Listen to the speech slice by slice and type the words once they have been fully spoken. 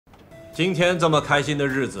今天这么开心的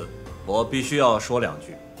日子，我必须要说2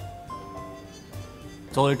句。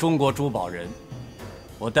作为中国珠宝人，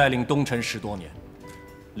我带领东城10多年，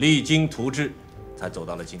励精图治，才走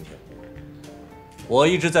到了今天。我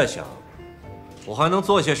一直在想，我还能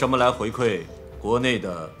做些什么来回馈国内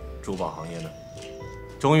的珠宝行业呢？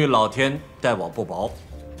终于老天待我不薄，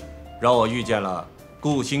让我遇见了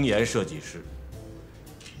顾星岩设计师。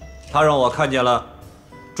他让我看见了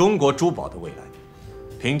中国珠宝的未来，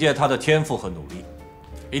凭借他的天赋和努力，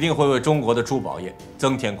一定会为中国的珠宝业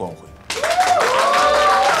增添光辉。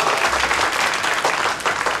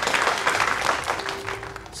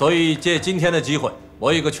所以借今天的机会，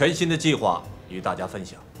我有一个全新的计划与大家分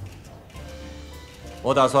享。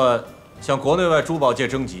我打算向国内外珠宝界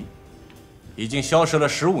征集已经消失了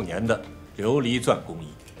15年的琉璃钻工艺。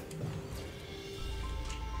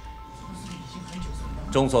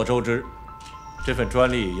众所周知，这份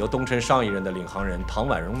专利由东城上一任的领航人唐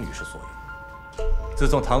婉容女士所有。自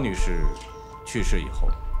从唐女士去世以后，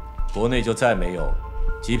国内就再没有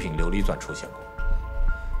极品琉璃钻出现过。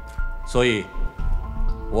所以，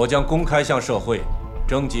我将公开向社会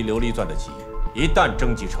征集琉璃钻的技艺，一旦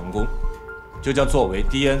征集成功，就将作为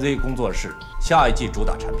DNZ 工作室下一季主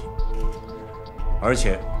打产品。而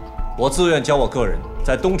且，我自愿将我个人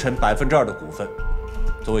在东城2%的股份，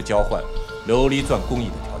作为交换琉璃钻工艺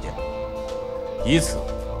的条件，以此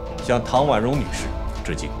向唐婉容女士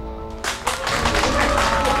致敬。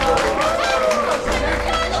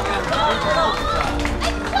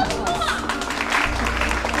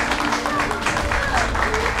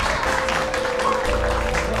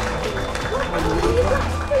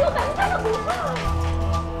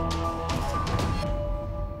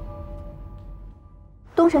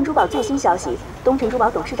东城珠宝最新消息：东城珠宝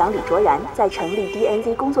董事长李卓然在成立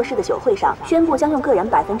DNZ 工作室的酒会上宣布，将用个人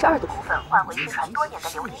2%的股份换回失传多年的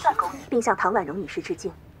琉璃钻工艺，并向唐婉容女士致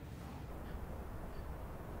敬。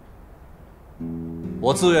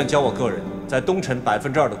我自愿将我个人在东城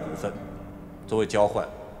2%的股份，作为交换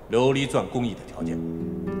琉璃钻工艺的条件，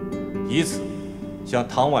以此向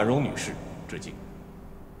唐婉容女士致敬。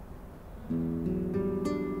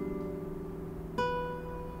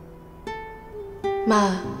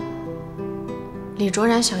妈，李卓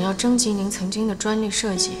然想要征集您曾经的专利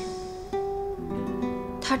设计，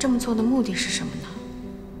他这么做的目的是什么呢？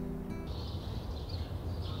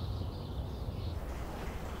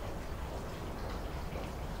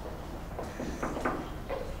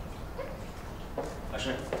老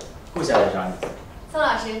师，顾小姐找你。宋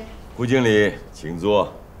老师，顾经理，请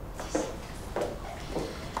坐。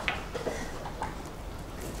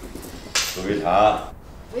喝杯茶。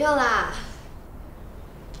不用啦。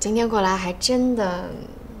今天过来还真的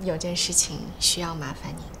有件事情需要麻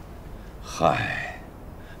烦您。嗨，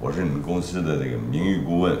我是你们公司的那个名誉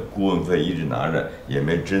顾问，顾问费一直拿着，也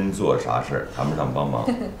没真做啥事儿，谈不上帮忙。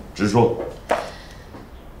直说。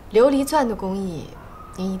琉璃钻的工艺，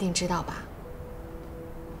您一定知道吧？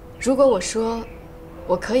如果我说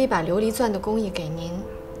我可以把琉璃钻的工艺给您，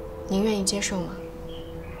您愿意接受吗？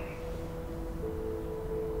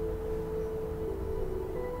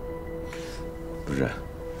不是。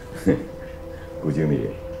顾经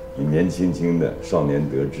理，你年轻轻的，少年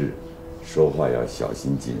得志，说话要小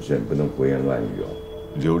心谨慎，不能胡言乱语哦。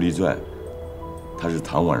琉璃钻，它是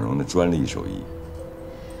唐婉容的专利手艺。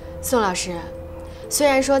宋老师，虽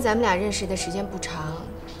然说咱们俩认识的时间不长，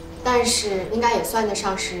但是应该也算得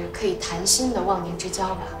上是可以谈心的忘年之交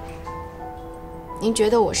吧？您觉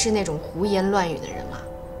得我是那种胡言乱语的人吗？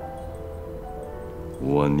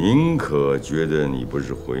我宁可觉得你不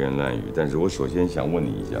是胡言乱语，但是我首先想问你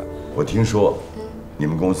一下，我听说你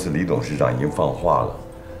们公司李董事长已经放话了，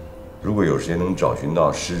如果有谁能找寻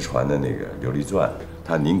到失传的那个琉璃钻，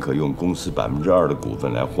他宁可用公司2%的股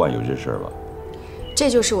份来换，有这事儿吧？这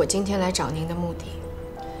就是我今天来找您的目的。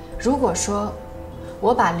如果说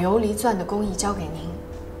我把琉璃钻的工艺交给您，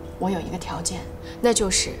我有一个条件，那就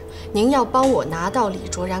是您要帮我拿到李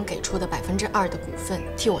卓然给出的2%的股份，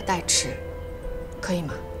替我代持。可以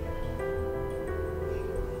吗？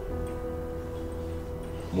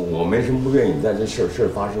我没什么不愿意，但这事儿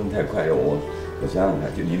发生太快，我想想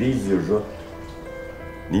看，就你的意思就是说，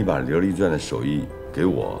你把琉璃钻的手艺给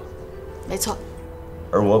我，没错，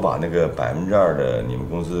而我把那个2%的你们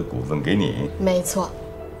公司的股份给你，没错。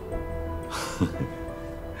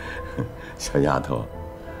小丫头，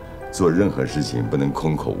做任何事情不能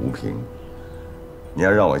空口无凭。你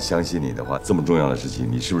要让我相信你的话，这么重要的事情，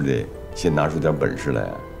你是不是得先拿出点本事来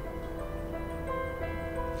啊？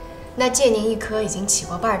那借您一颗已经起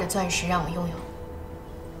过瓣的钻石让我拥有。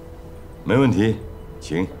没问题，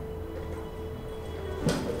请。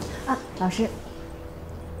啊，老师。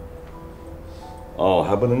哦，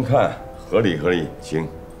还不能看，合理合理，请。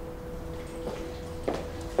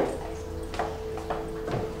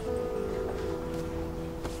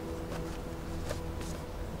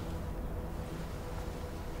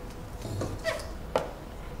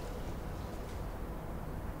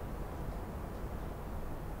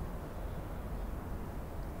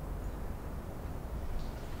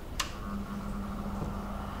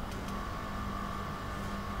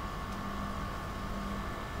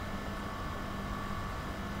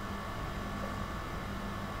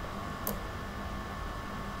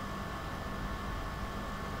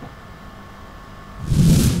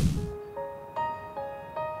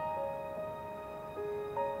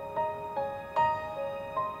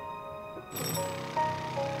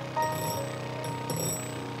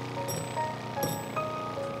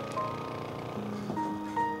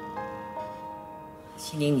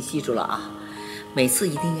心宁，你记住了啊，每次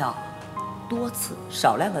一定要多次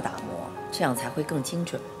少量的打磨，这样才会更精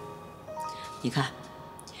准。你看，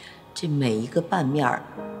这每一个半面儿，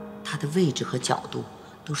它的位置和角度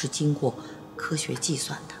都是经过科学计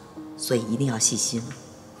算的，所以一定要细心。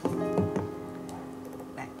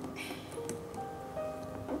来，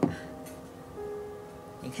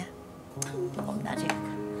你看，我们拿这个看。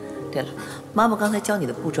对了，妈妈刚才教你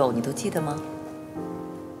的步骤，你都记得吗？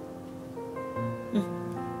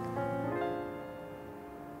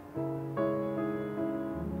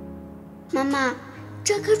 妈妈，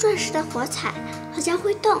这颗钻石的火彩好像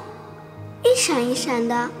会动，一闪一闪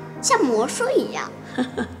的，像魔术一样。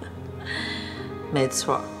没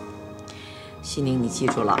错，西宁，你记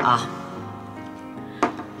住了啊！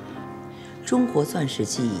中国钻石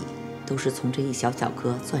技艺都是从这一小小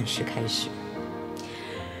颗钻石开始。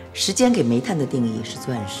时间给煤炭的定义是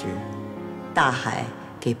钻石，大海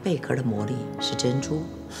给贝壳的魔力是珍珠。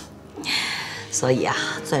所以啊，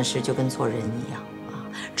钻石就跟做人一样。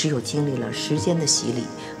 只有经历了时间的洗礼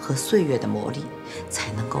和岁月的磨砺，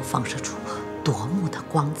才能够放射出夺目的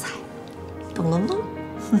光彩，懂了吗？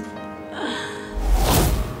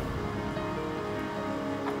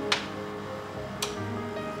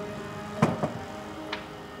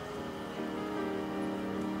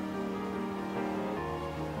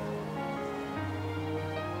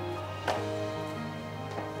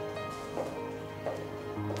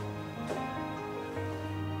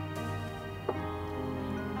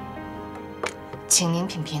请您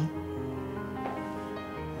品评。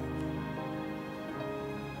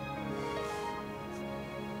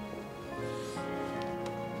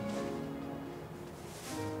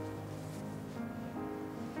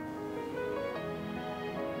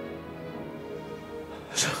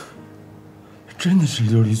真的是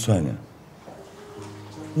琉璃钻呢？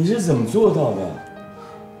你是怎么做到的？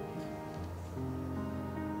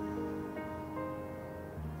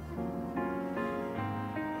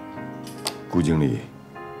 顾经理，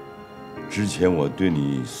之前我对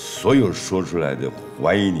你所有说出来的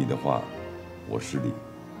怀疑你的话，我失礼。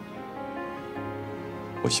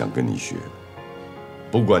我想跟你学，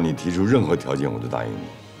不管你提出任何条件，我都答应你。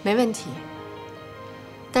没问题。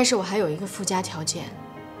但是我还有一个附加条件，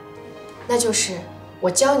那就是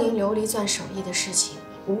我教您琉璃钻手艺的事情，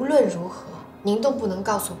无论如何您都不能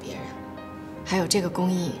告诉别人。还有这个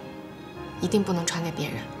工艺，一定不能传给别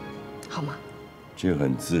人，好吗？ 这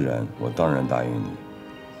很自然，我当然答应你。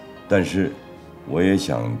但是，我也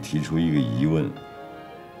想提出一个疑问：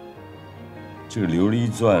这个琉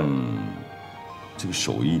璃钻，这个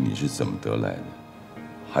手艺你是怎么得来的？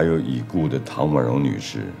还有已故的唐婉容女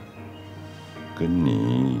士，跟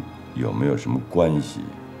你有没有什么关系？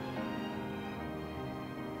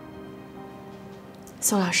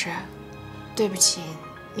宋老师，对不起，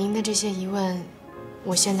您的这些疑问，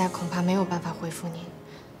我现在恐怕没有办法回复您。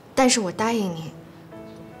但是我答应您。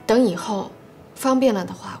 等以后方便了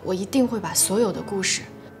的话，我一定会把所有的故事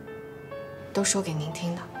都说给您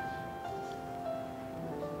听的。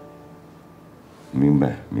明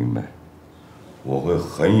白，明白，我会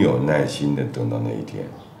很有耐心的等到那一天。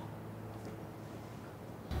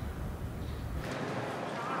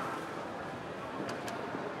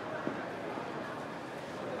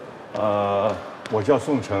我叫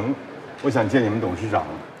宋成，我想见你们董事长。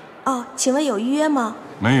哦，请问有预约吗？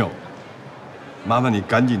没有。 麻烦你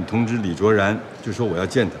赶紧通知李卓然，就说我要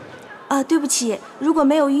见他。对不起，如果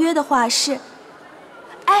没有预约的话是……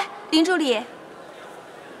哎，林助理，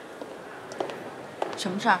什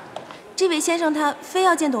么事儿？这位先生他非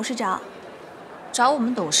要见董事长，找我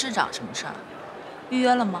们董事长什么事儿？预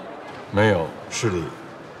约了吗？没有，市里，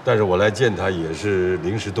但是我来见他也是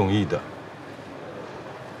临时动议的。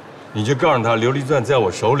你就告诉他，琉璃钻在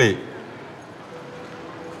我手里。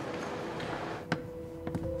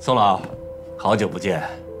宋老。 好久不见，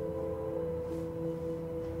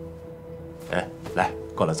哎，来，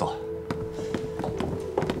过来坐。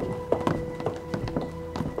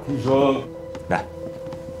听说，来，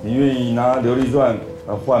你愿意拿琉璃钻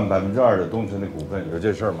换2%的东城的股份，有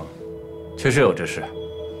这事儿吗？确实有这事。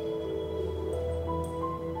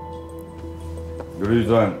琉璃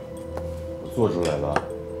钻我做出来了，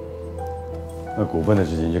那股份的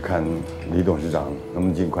事情就看李董事长能不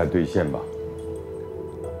能尽快兑现吧。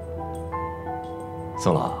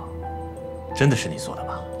宋老，真的是你做的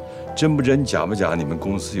吗？真不真，假不假，你们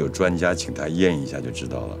公司有专家，请他验一下就知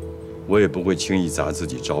道了。我也不会轻易砸自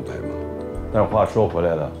己招牌嘛。但话说回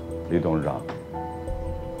来了，李董事长，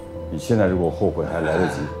你现在如果后悔还来得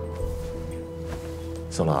及。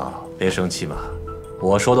宋老，别生气嘛，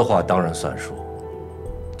我说的话当然算数。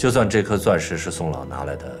就算这颗钻石是宋老拿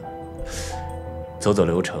来的，走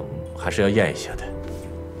流程还是要验一下的。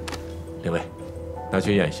两位，拿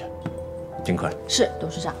去验一下，尽快。是，董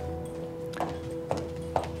事长。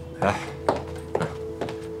来，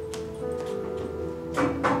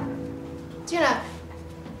进来。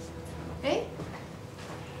哎，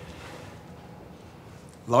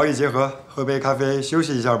劳逸结合，喝杯咖啡休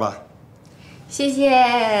息一下吧。谢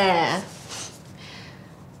谢。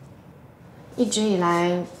一直以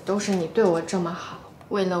来都是你对我这么好，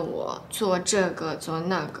为了我做这个做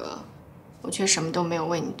那个，我却什么都没有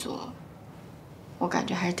为你做，我感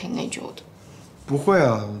觉还是挺内疚的。不会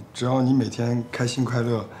啊，只要你每天开心快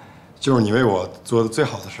乐，就是你为我做的最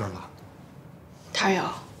好的事儿了。他有，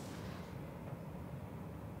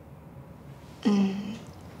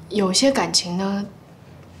有些感情呢，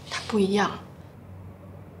它不一样。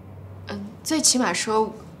最起码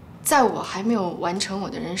说，在我还没有完成我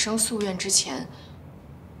的人生夙愿之前，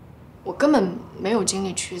我根本没有精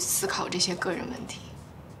力去思考这些个人问题。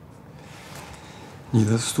你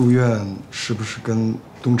的夙愿是不是跟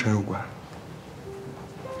东城有关？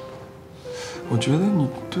我觉得你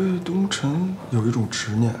对东城有一种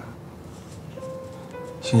执念。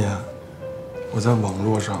星言，我在网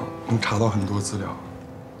络上能查到很多资料，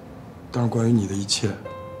但是关于你的一切，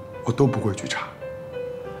我都不会去查。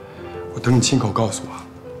我等你亲口告诉我，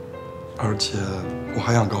而且我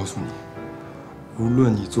还想告诉你，无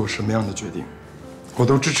论你做什么样的决定，我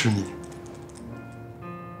都支持你。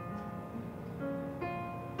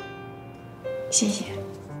谢谢。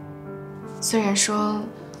虽然说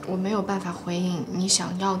我没有办法回应你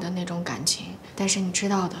想要的那种感情，但是你知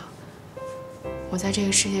道的，我在这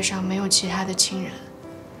个世界上没有其他的亲人，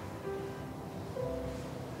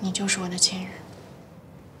你就是我的亲人。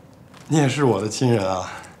你也是我的亲人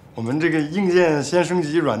啊！我们这个硬件先升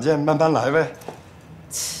级，软件慢慢来呗。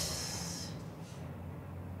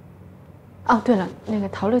哦，对了，那个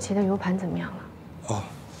陶乐琪的 U 盘怎么样了？哦，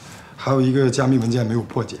还有一个加密文件没有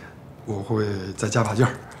破解，我会再加把劲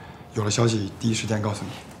儿，有了消息第一时间告诉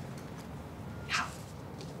你。好。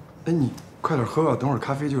哎，你快点喝吧，等会儿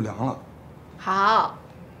咖啡就凉了。好。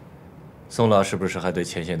宋老是不是还对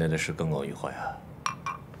前些年的事耿耿于怀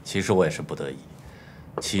啊？其实我也是不得已，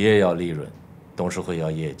企业要利润，董事会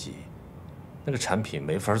要业绩，那个产品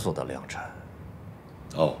没法做到量产。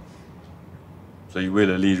哦，所以为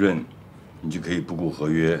了利润，你就可以不顾合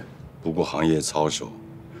约，不顾行业操守，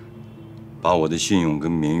把我的信用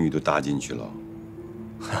跟名誉都搭进去了。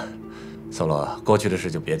宋老，过去的事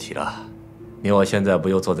就别提了，你我现在不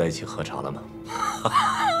又坐在一起喝茶了吗？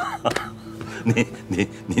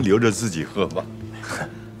你留着自己喝吧。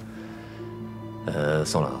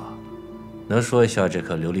宋老，能说一下这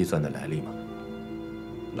颗琉璃钻的来历吗？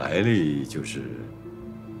来历就是，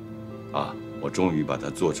我终于把它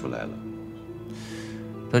做出来了。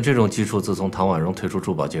但这种技术自从唐婉容退出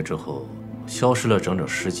珠宝界之后，消失了整整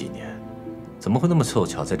10几年，怎么会那么凑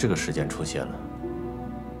巧在这个时间出现了？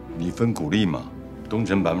你分股利嘛，东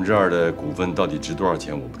城2%的股份到底值多少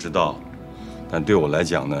钱我不知道，但对我来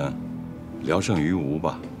讲呢，聊胜于无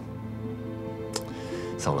吧。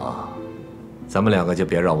宋老，咱们两个就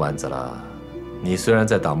别绕弯子了。你虽然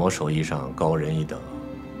在打磨手艺上高人一等，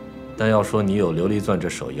但要说你有琉璃钻这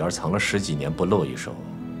手艺而藏了10几年不露一手，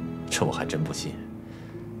这我还真不信。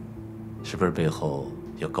是不是背后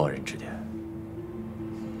有高人指点？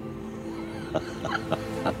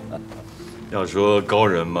要说高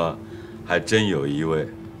人嘛，还真有一位，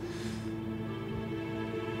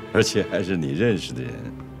而且还是你认识的人。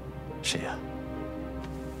谁呀？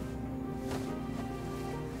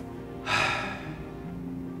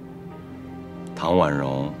唐婉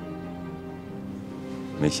容，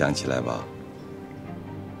没想起来吧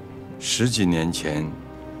？10几年前，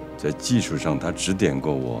在技术上他指点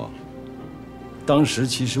过我。当时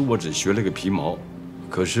其实我只学了个皮毛，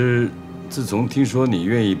可是自从听说你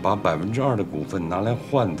愿意把2%的股份拿来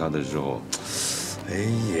换他的时候，哎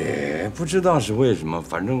也不知道是为什么，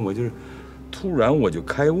反正我就是突然我就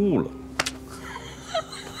开悟了。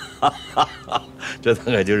这大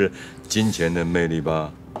概就是金钱的魅力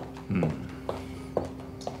吧。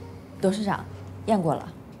董事长，验过了，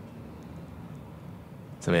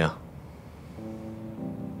怎么样？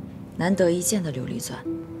难得一见的琉璃钻。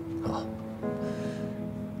好。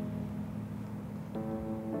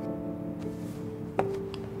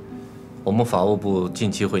我们法务部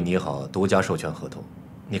近期会拟好独家授权合同，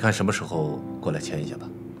你看什么时候过来签一下吧。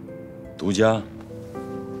独家？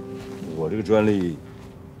我这个专利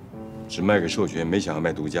只卖给授权，没想要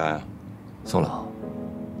卖独家呀。宋老，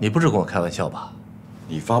你不是跟我开玩笑吧？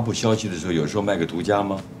你发布消息的时候有说卖给独家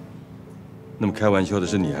吗？那么开玩笑的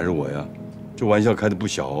是你还是我呀？这玩笑开得不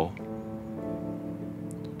小哦。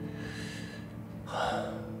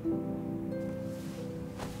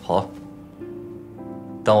好，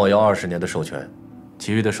当我要20年的授权，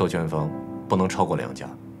其余的授权方不能超过2家，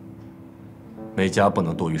每家不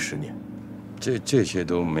能多于10年。这些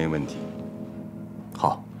都没问题。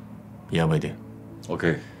好，一言为定。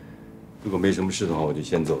OK， 如果没什么事的话，我就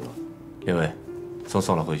先走了。林伟，送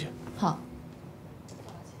宋老回去。好。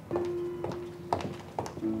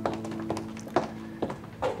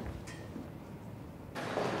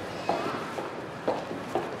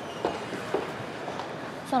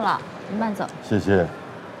宋老，您慢走。谢谢。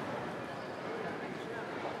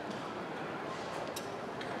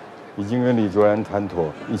已经跟李卓然谈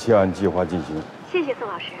妥，一切按计划进行。谢谢宋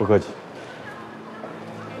老师。不客气。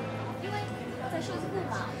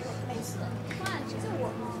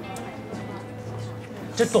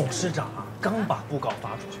这董事长啊，刚把布告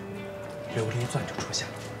发出去，琉璃钻就出现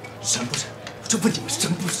了，神不神？就问你们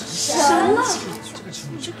神不神？神了！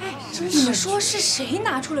你们说是谁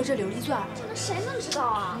拿出了这琉璃钻？这谁能知道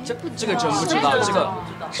啊？这个真不知道，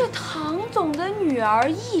这唐总的女儿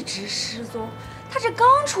一直失踪，她这刚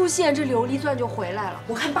出现，这琉璃钻就回来了。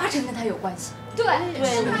我看8成跟他有关系。对，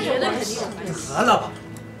我觉得肯定有关系。得了吧，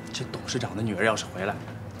这董事长的女儿要是回来，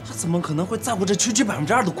她怎么可能会在乎这区区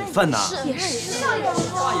2%的股份呢？也是。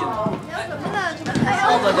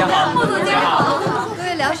浩总您好，浩总您好，各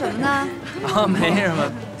位聊什么呢？啊，没什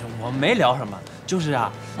么，我没聊什么，就是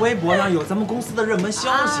啊，微博上有咱们公司的热门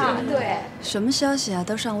消息。对，什么消息啊？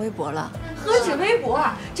都上微博了。何止微博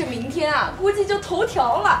啊，这明天啊，估计就头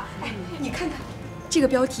条了。哎，你看看这个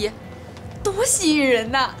标题，多吸引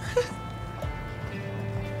人呐！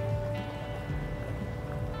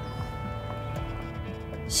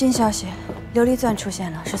新消息，琉璃钻出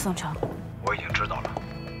现了，是宋城。我已经知道了。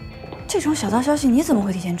这种小道消息你怎么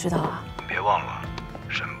会提前知道啊？别忘了，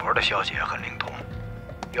沈博的消息也很灵通。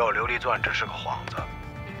要琉璃钻只是个幌子，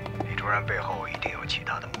李卓然背后一定有其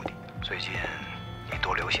他的目的。最近你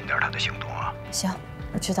多留心点他的行动啊。行，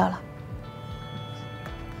我知道了。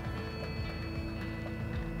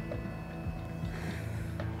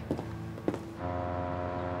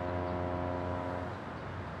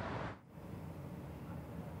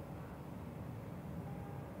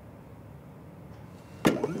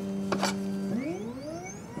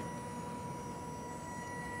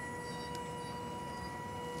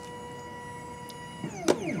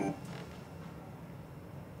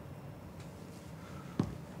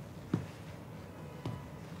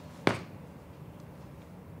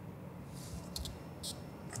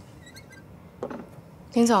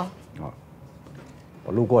林总，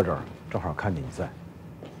我路过这儿，正好看见你在。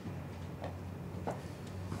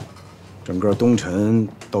整个东城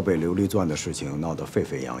都被琉璃钻的事情闹得沸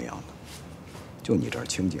沸扬扬的，就你这儿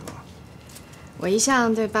清静啊。我一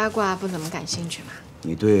向对八卦不怎么感兴趣嘛。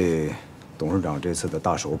你对董事长这次的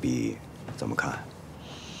大手笔怎么看？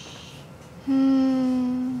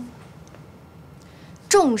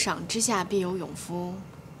重赏之下必有勇夫，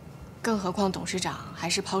更何况董事长还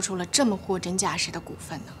是抛出了这么货真价实的股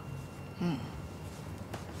份呢。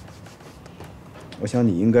我想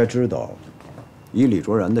你应该知道，以李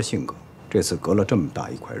卓然的性格，这次割了这么大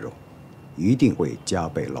一块肉，一定会加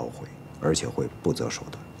倍捞回，而且会不择手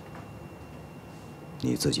段。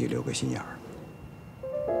你自己留个心眼儿。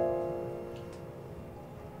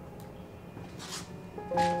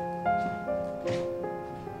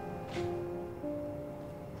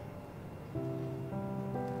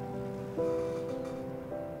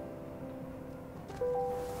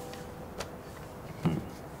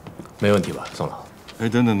没问题吧，宋老？哎，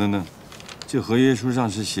等等等等，这合约书上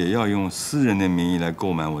是写要用私人的名义来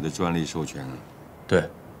购买我的专利授权啊。对。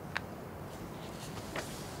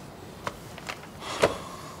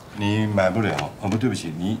你买不了啊？不对不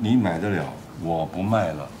起，你买得了，我不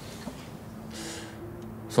卖了。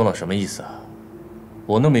宋老什么意思啊？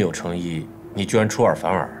我那么有诚意，你居然出尔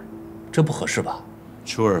反尔，这不合适吧？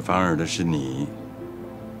出尔反尔的是你。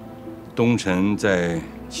东城在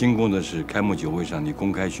新工作室开幕酒会上，你公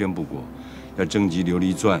开宣布过，要征集琉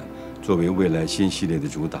璃钻作为未来新系列的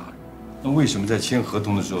主打。那为什么在签合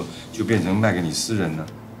同的时候就变成卖给你私人呢？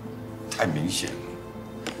太明显了。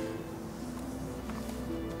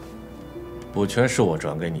补全是我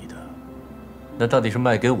转给你的，那到底是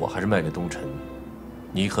卖给我还是卖给东辰？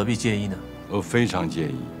你何必介意呢？我非常介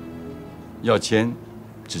意。要签，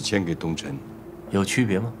只签给东辰。有区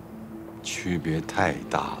别吗？区别太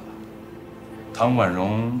大了。唐婉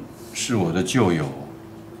容是我的旧友，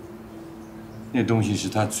那东西是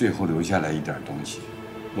他最后留下来一点东西。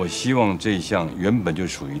我希望这一项原本就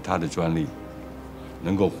属于他的专利，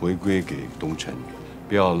能够回归给东辰，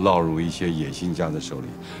不要落入一些野心家的手里。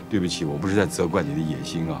对不起，我不是在责怪你的野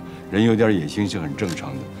心啊，人有点野心是很正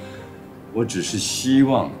常的。我只是希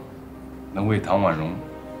望能为唐婉容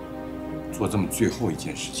做这么最后一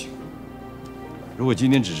件事情。如果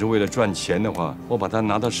今天只是为了赚钱的话，我把它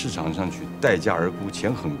拿到市场上去，待价而沽，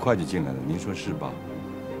钱很快就进来了，您说是吧？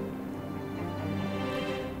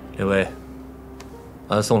李威，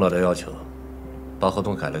按宋老的要求，把合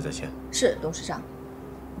同改了再签。是，董事长。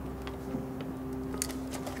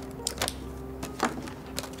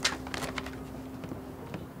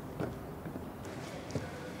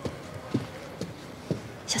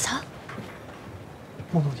小曹，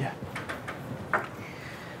孟总监，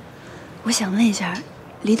我想问一下，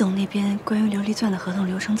李董那边关于琉璃钻的合同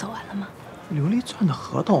流程走完了吗？琉璃钻的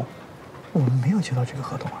合同，我们没有接到这个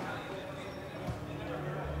合同啊。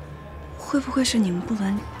会不会是你们部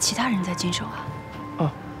门其他人在经手啊？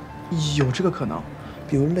啊，有这个可能，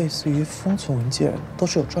比如类似于封存文件，都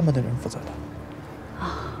是有专门的人负责的。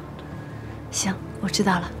啊，行，我知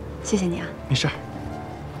道了，谢谢你啊。没事。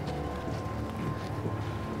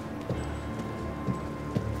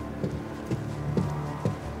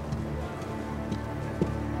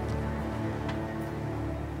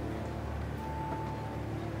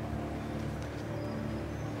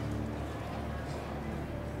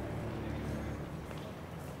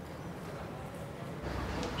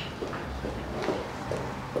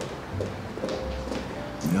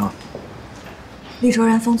厉卓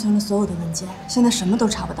然封存了所有的文件，现在什么都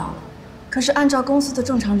查不到了。可是按照公司的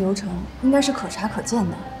正常流程，应该是可查可见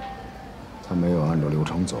的。他没有按照流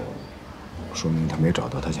程走，说明他没找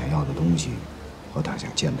到他想要的东西和他想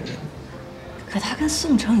见的人。可他跟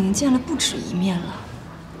宋城已经见了不止一面了。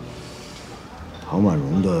唐婉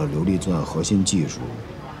容的琉璃钻核心技术，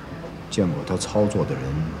见过他操作的人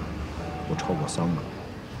不超过3个。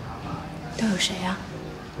都有谁呀？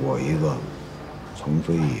我一个，丛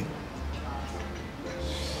飞一个。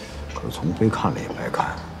可是丛飞看了也白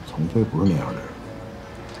看，丛飞不是那样的人。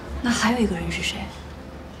那还有一个人是谁？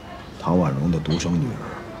唐婉容的独生女儿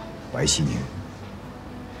白希宁。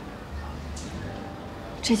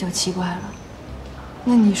这就奇怪了。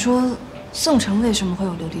那你说宋城为什么会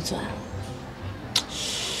有琉璃钻？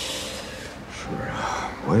是啊，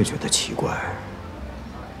我也觉得奇怪。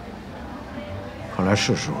看来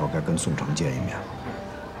是时候该跟宋城见一面了。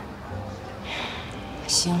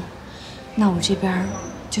行，那我这边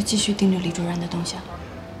就继续盯着李卓然的动向。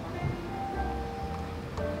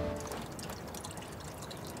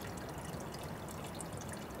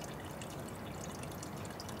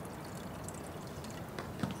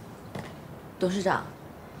董事长，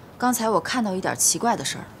刚才我看到一点奇怪的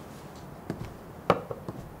事儿。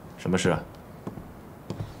什么事啊？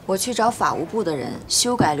我去找法务部的人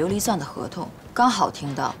修改琉璃钻的合同，刚好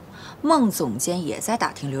听到孟总监也在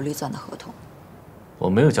打听琉璃钻的合同。我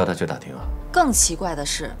没有叫他去打听啊。更奇怪的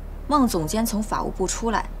是，孟总监从法务部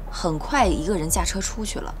出来，很快一个人驾车出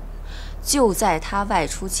去了。就在他外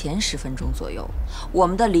出前10分钟左右，我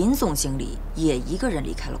们的林总经理也一个人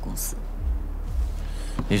离开了公司。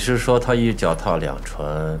你是说他一脚踏2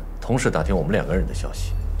船，同时打听我们2个人的消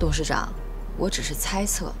息？董事长，我只是猜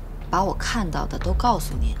测，把我看到的都告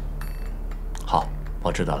诉您。好，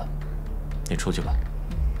我知道了，你出去吧。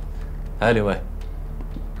哎，林卫，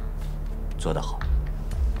做得好。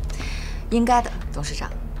应该的，董事长。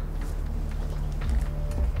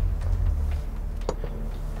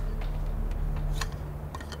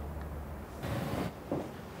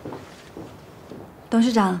董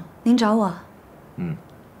事长，您找我？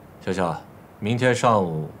小小，明天上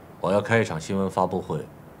午我要开一场新闻发布会，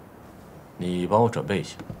你帮我准备一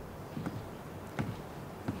下。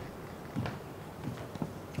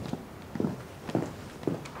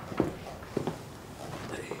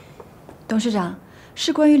董事长，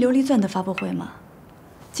是关于琉璃钻的发布会吗？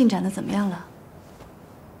进展的怎么样了？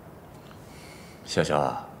小小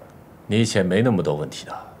啊，你以前没那么多问题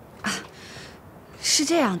的。是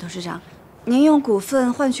这样，董事长，您用股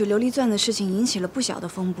份换取琉璃钻的事情引起了不小的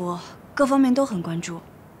风波，各方面都很关注。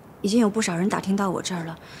已经有不少人打听到我这儿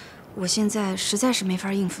了，我现在实在是没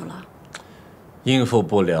法应付了。应付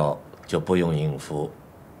不了就不用应付，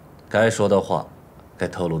该说的话，该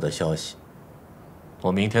透露的消息，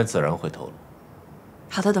我明天自然会透露。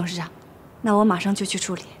好的，董事长，那我马上就去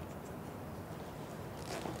处理。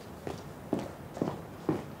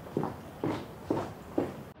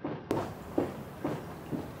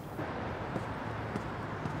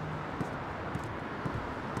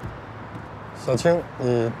小青，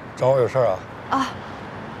你找我有事儿啊？啊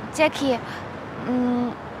 ，Jackie，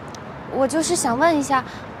我就是想问一下，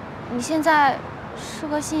你现在是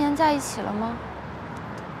和心妍在一起了吗？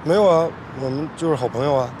没有啊，我们就是好朋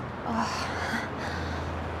友啊。啊，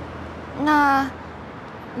那，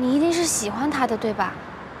你一定是喜欢他的，对吧？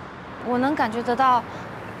我能感觉得到。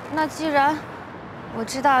那既然我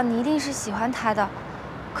知道你一定是喜欢他的，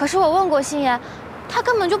可是我问过心妍，他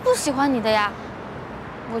根本就不喜欢你的呀。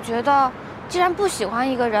我觉得。既然不喜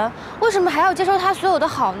欢一个人，为什么还要接受他所有的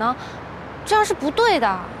好呢？这样是不对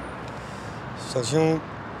的。小青，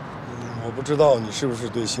我不知道你是不是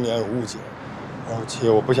对心妍有误解，而且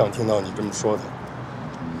我不想听到你这么说他。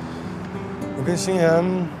我跟心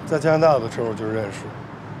妍在加拿大的时候就认识，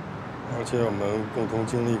而且我们共同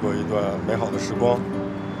经历过一段美好的时光，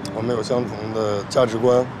我们有相同的价值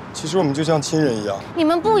观，其实我们就像亲人一样。你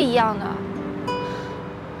们不一样的。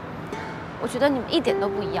我觉得你们一点都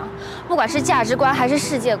不一样，不管是价值观还是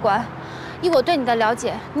世界观。以我对你的了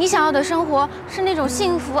解，你想要的生活是那种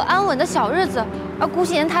幸福安稳的小日子，而顾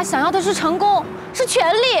心妍她想要的是成功，是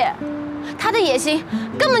权利。她的野心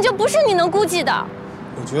根本就不是你能估计的。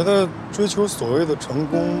我觉得追求所谓的成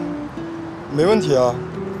功没问题啊，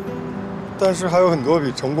但是还有很多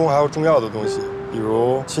比成功还要重要的东西，比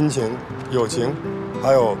如亲情、友情，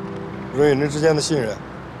还有人与人之间的信任。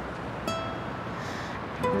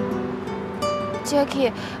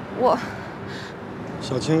Jackie，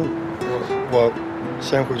 小青，我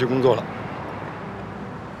先回去工作了。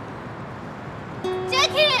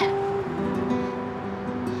Jackie，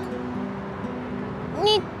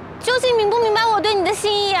 你究竟明不明白我对你的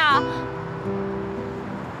心意啊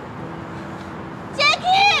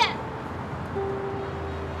 ？Jackie，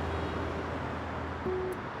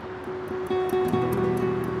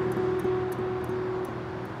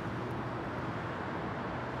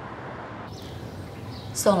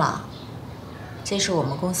 宋老，这是我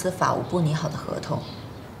们公司法务部拟好的合同，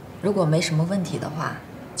如果没什么问题的话，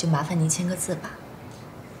就麻烦您签个字吧。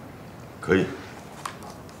可以。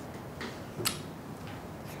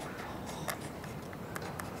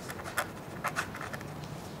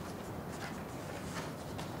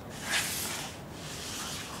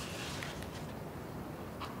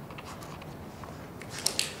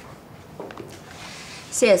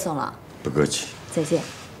谢谢宋老。不客气。再见。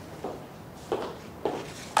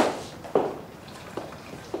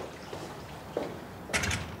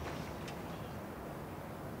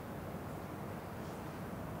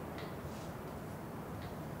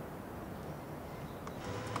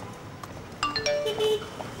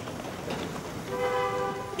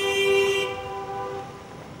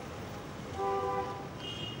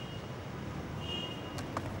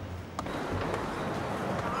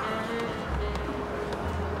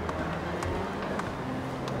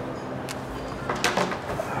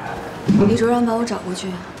李卓然把我找过去，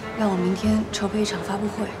让我明天筹备一场发布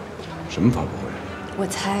会。什么发布会？我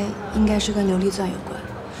猜应该是跟琉璃钻有关，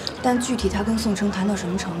但具体他跟宋城谈到什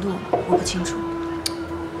么程度，我不清楚。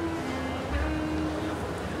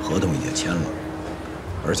合同也签了，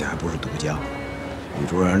而且还不是独家。李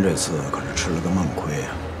卓然这次可是吃了个闷亏呀。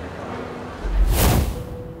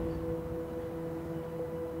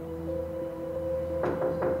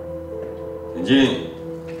请进。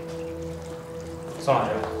宋老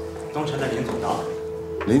师。东城的林总到了。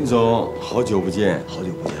林总，好久不见，好久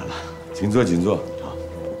不见了，请坐，请坐。好。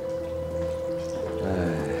哎，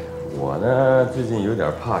我呢最近有点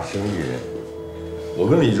怕生意人，我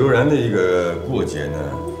跟李卓然的一个过节呢，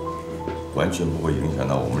完全不会影响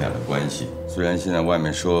到我们俩的关系。虽然现在外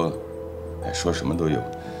面说，说什么都有，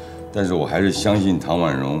但是我还是相信唐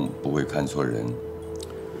婉容不会看错人。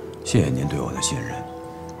谢谢您对我的信任，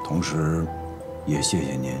同时，也谢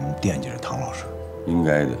谢您惦记着唐老师。应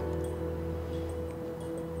该的。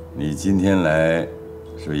你今天来，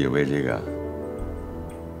是不是也为这个？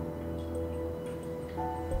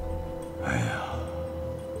哎呀，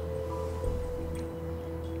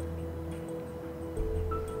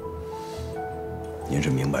您是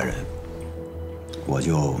明白人，我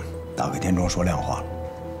就打开天窗说亮话了。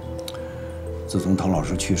自从唐老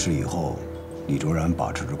师去世以后，李卓然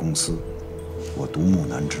把持着公司，我独木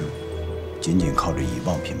难支，仅仅靠着以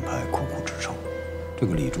旺品牌苦苦支撑。这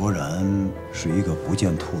个李卓然是一个不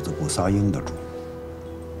见兔子不撒鹰的主，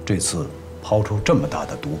这次抛出这么大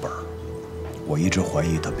的赌本，我一直怀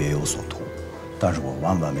疑他别有所图，但是我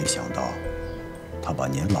万万没想到，他把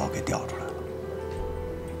您老给调出来了。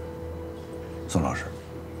宋老师，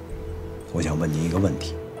我想问您一个问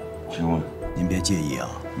题，请问，您别介意啊。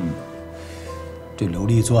这琉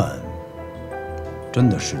璃钻真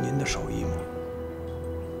的是您的手艺吗？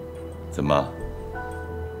怎么？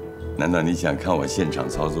难道你想看我现场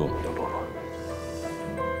操作？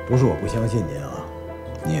不是我不相信您啊，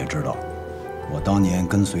你也知道，我当年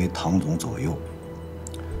跟随唐总左右，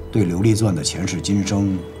对琉璃钻的前世今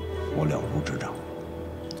生，我了如指掌。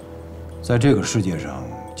在这个世界上，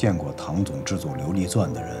见过唐总制作琉璃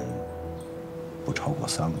钻的人不超过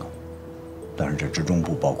3个，但是这之中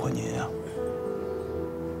不包括您啊。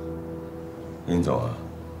林总啊，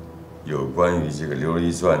有关于这个琉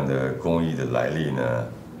璃钻的工艺的来历呢，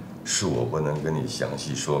是我不能跟你详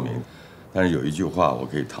细说明，但是有一句话我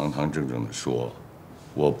可以堂堂正正的说，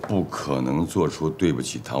我不可能做出对不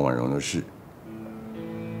起唐婉容的事。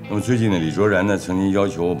那么最近呢，李卓然呢曾经要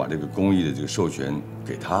求我把这个工艺的这个授权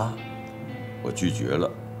给他，我拒绝了，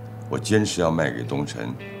我坚持要卖给东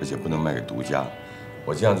辰，而且不能卖给独家。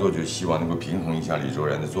我这样做就希望能够平衡一下李卓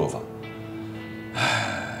然的做法，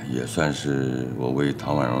也算是我为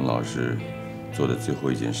唐婉容老师做的最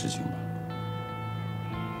后一件事情吧。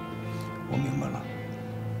我明白了，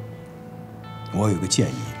我有个建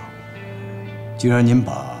议啊，既然您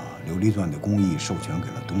把琉璃钻的工艺授权给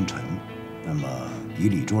了东辰，那么以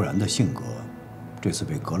李卓然的性格，这次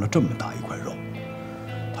被割了这么大一块肉，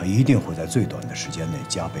他一定会在最短的时间内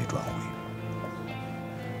加倍赚回。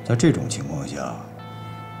在这种情况下，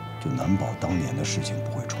就难保当年的事情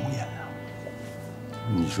不会重演啊。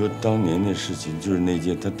你说当年的事情就是那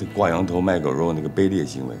件他挂羊头卖狗肉那个卑劣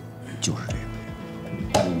行为，就是这个。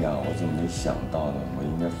哎呀，我怎么没想到呢？我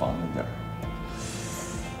应该防着点儿。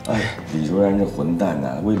哎，李卓然这混蛋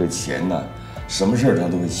呐，为了钱呐，什么事儿他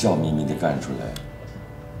都会笑眯眯地干出来。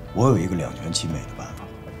我有一个两全其美的办法，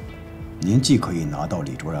您既可以拿到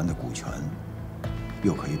李卓然的股权，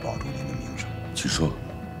又可以保住您的名声。请说。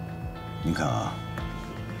您看啊，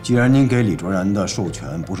既然您给李卓然的授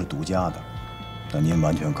权不是独家的，那您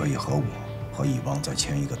完全可以和我和乙方再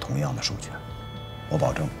签一个同样的授权。我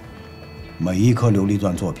保证，每一颗琉璃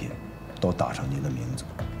钻作品都打上您的名字，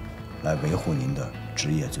来维护您的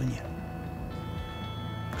职业尊严。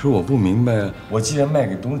可是我不明白啊，我既然卖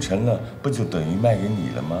给东辰了，不就等于卖给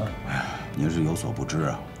你了吗？哎，您是有所不知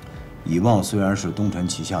啊，以旺虽然是东辰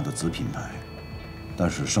旗下的子品牌，但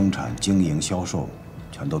是生产、经营、销售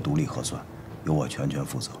全都独立核算，由我全权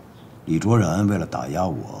负责。李卓然为了打压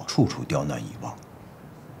我，处处刁难以旺。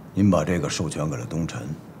您把这个授权给了东辰，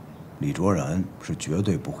李卓然是绝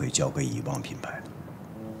对不会交给以旺品牌的。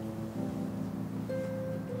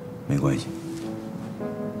没关系，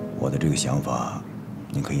我的这个想法，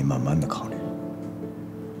您可以慢慢的考虑。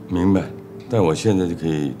明白，但我现在就可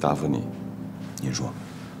以答复你。您说，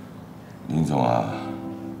林总啊，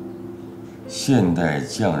现代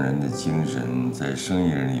匠人的精神在生意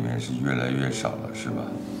人里面是越来越少了，是吧？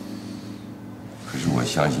可是我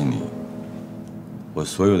相信你，我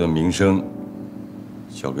所有的名声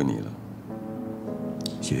交给你了。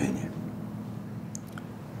谢谢您，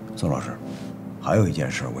宋老师。还有一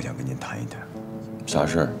件事，我想跟您谈一谈。啥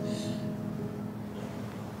事儿？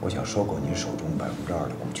我想收购您手中2%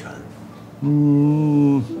的股权。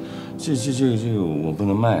这个我不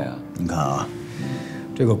能卖啊！您看啊，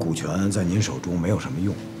这个股权在您手中没有什么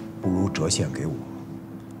用，不如折现给我。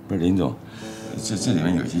不是林总，这里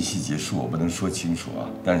面有些细节是我不能说清楚啊。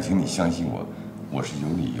但是请你相信我，我是有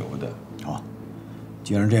理由的。好，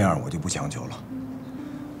既然这样，我就不强求了。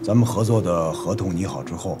咱们合作的合同拟好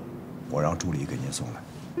之后，我让助理给您送来。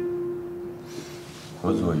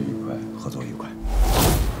合作愉快，合作愉快。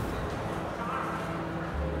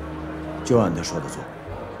就按他说的做，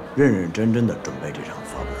认认真真的准备这场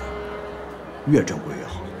发布会，越正规越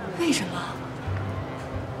好。为什么？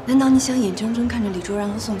难道你想眼睁睁看着李卓然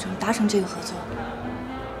和宋城达成这个合作？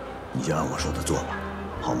你就按我说的做吧，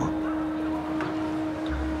好吗？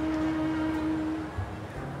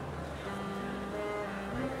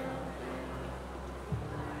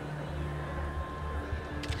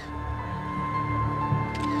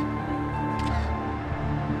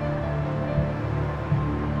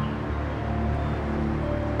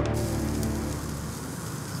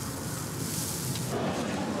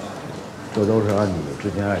这都是按你之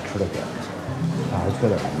前爱吃的点子，他还缺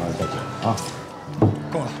点什么再讲啊。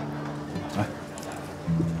够了。来，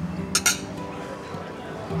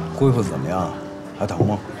恢复怎么样？还疼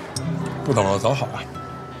吗？不疼了，早好了。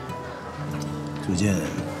最近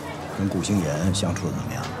跟顾星言相处的怎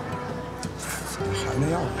么样？还那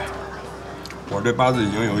样呗。我这八字已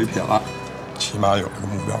经有一撇了，起码有了个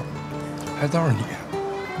目标。哎，倒是你，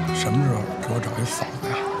什么时候给我找一嫂子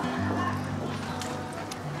呀？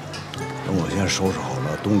等我先收拾好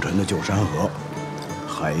了东陈的旧山河，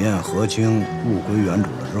海晏河清，物归原主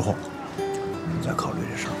了之后，再考虑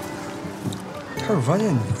这事儿。但是我发现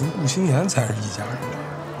你跟顾星言才是一家人啊。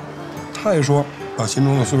他也说把心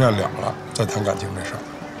中的夙愿了了，再谈感情这事儿。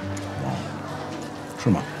是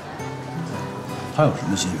吗？他有什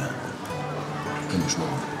么心愿？跟你说过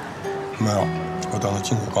没有，我等他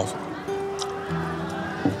亲口告诉我。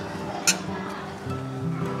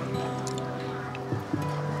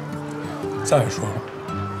再说了，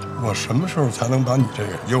我什么时候才能把你这个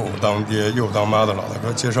又当爹又当妈的老大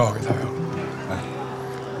哥介绍给他呀？哎，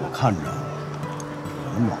我看着有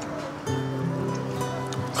那么老，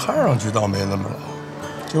看上去倒没那么老，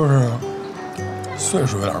就是岁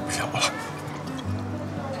数有点不小了。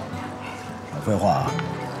少废话啊，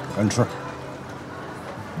赶紧吃。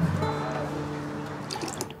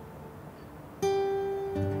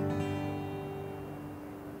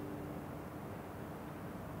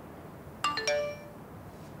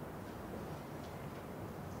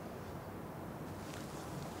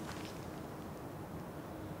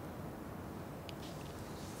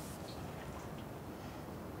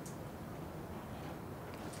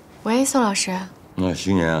喂，宋老师。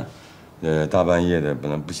星言，大半夜的，本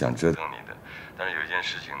来不想折腾你的，但是有一件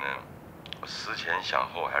事情呢，我思前想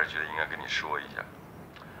后，还是觉得应该跟你说一下。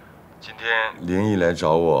今天林毅来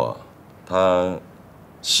找我，他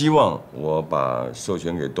希望我把授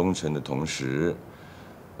权给东陈的同时，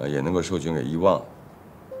也能够授权给遗忘。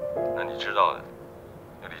那你知道的，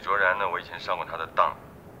李卓然呢，我以前上过他的当，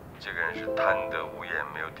这个人是贪得无厌、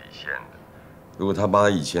没有底线的。如果他把他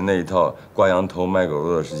以前那一套挂羊头卖狗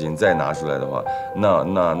肉的事情再拿出来的话，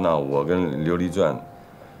那我跟琉璃钻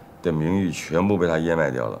的名誉全部被他淹没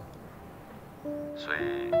掉了。所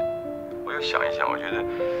以，我又想一想，我觉得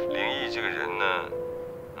林毅这个人呢，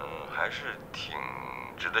还是挺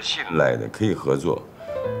值得信赖的，可以合作，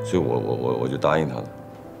所以我就答应他了。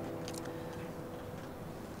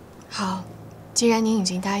好，既然您已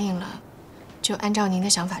经答应了，就按照您的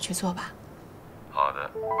想法去做吧。好的。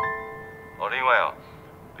另外啊，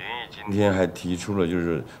林毅今天还提出了，就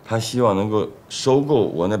是他希望能够收购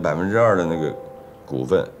我那2%的那个股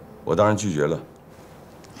份，我当然拒绝了。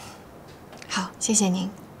好，谢谢您。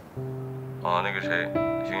那个谁，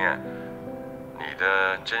星燕，你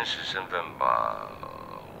的真实身份吧，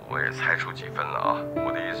我也猜出几分了啊。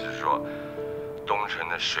我的意思是说，东陈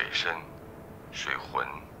的水身、水魂，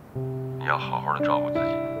你要好好的照顾自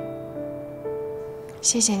己。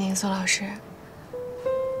谢谢您，宋老师。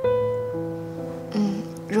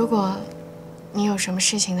如果你有什么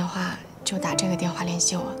事情的话，就打这个电话联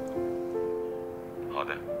系我。好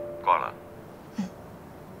的，挂了。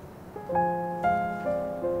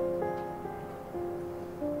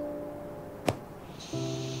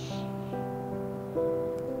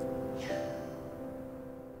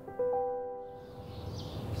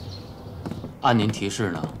按您提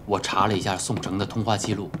示呢，我查了一下宋城的通话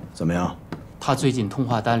记录，怎么样？他最近通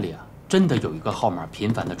话单里啊，真的有一个号码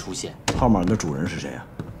频繁的出现。号码的主人是谁啊？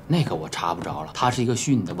那个我查不着了，它是一个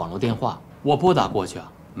虚拟的网络电话，我拨打过去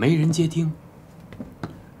啊，没人接听。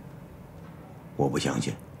我不相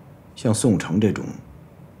信，像宋城这种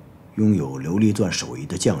拥有琉璃钻手艺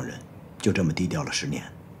的匠人，就这么低调了10年。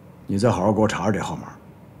你再好好给我查查这号码，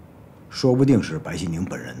说不定是白希宁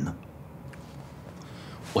本人呢。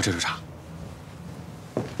我这就查。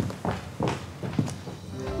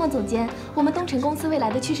孟总监，我们东陈公司未来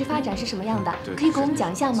的趋势发展是什么样的？可以给我们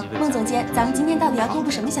讲一下吗？孟总监，咱们今天到底要公布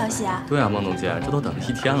什么消息啊？对啊，孟总监，这都等了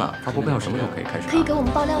1天了，发布会什么时候可以开始？可以给我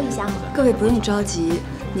们爆料一下吗？各位不用着急，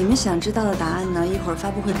你们想知道的答案呢，一会儿发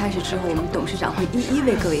布会开始之后，我们董事长会一一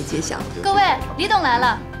为各位揭晓。各位，李董来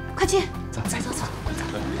了，快去。走。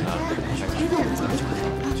李董，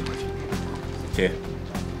请。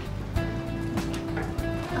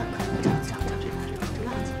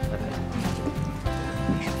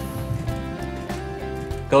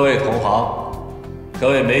各位同行，各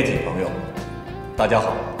位媒体朋友，大家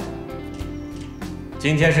好。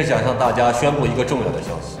今天是想向大家宣布一个重要的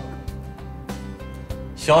消息：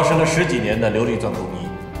消失了10几年的琉璃钻工艺，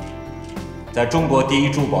在中国第一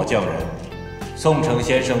珠宝匠人宋城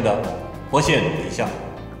先生的不懈努力下，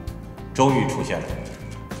终于出现了。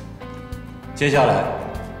接下来，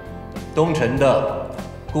东陈的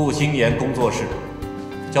顾星言工作室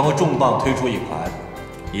将会重磅推出一款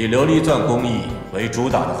以琉璃钻工艺为主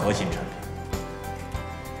打的核心产品，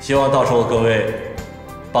希望到时候各位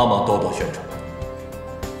帮忙多多宣传。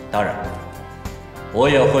当然，我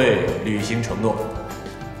也会履行承诺，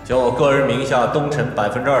将我个人名下东城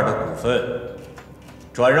2%的股份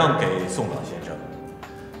转让给宋老先生。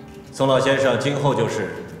宋老先生今后就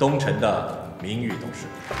是东城的名誉董事。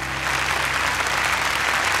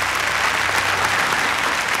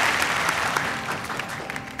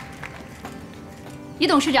李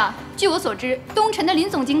董事长，据我所知，东城的林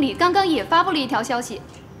总经理刚刚也发布了一条消息，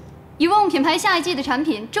以旺品牌下一季的产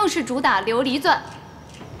品正式主打琉璃钻。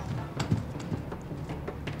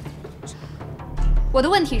我的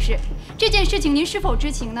问题是，这件事情您是否知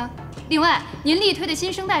情呢？另外，您力推的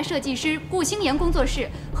新生代设计师顾星妍工作室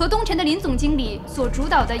和东城的林总经理所主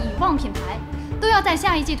导的以旺品牌，都要在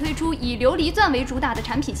下一季推出以琉璃钻为主打的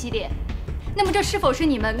产品系列。那么，这是否是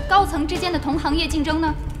你们高层之间的同行业竞争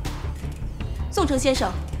呢？宋城先生，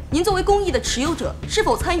您作为公益的持有者，是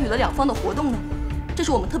否参与了两方的活动呢？这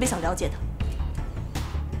是我们特别想了解的。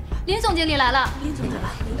林总经理来了，林总来了，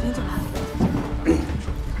林总来了。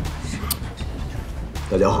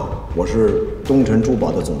大家好，我是东城珠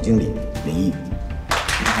宝的总经理林毅。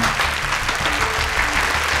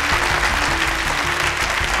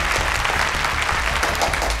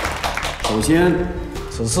首先，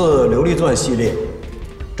此次琉璃钻系列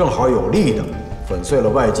正好有力的粉碎了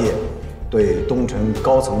外界对东城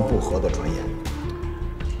高层不和的传言。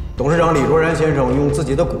董事长李卓然先生用自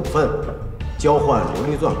己的股份交换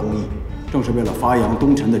琉璃钻工艺，正是为了发扬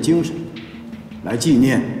东城的精神，来纪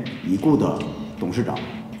念已故的董事长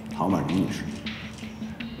唐婉容女士。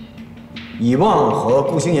以旺和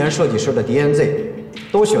顾星妍设计师的 DNZ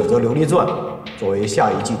都选择琉璃钻作为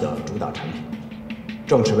下一季的主打产品，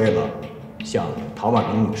正是为了向唐婉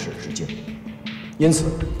容女士致敬。因此，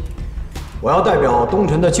我要代表东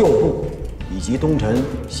城的旧部以及东城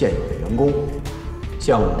现有的员工，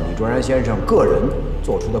向李卓然先生个人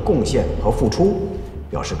做出的贡献和付出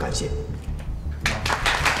表示感谢。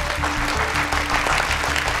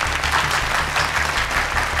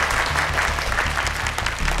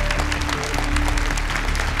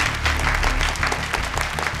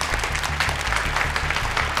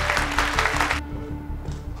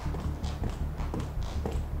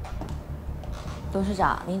董事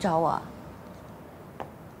长，您找我？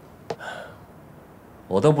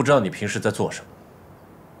我都不知道你平时在做什么。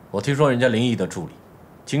我听说人家林毅的助理，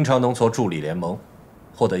经常能从助理联盟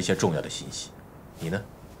获得一些重要的信息。你呢？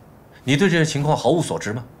你对这些情况毫无所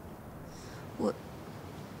知吗？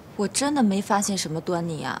我真的没发现什么端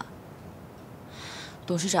倪啊。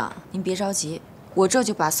董事长，您别着急，我这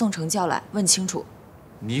就把宋城叫来问清楚。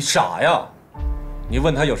你傻呀？你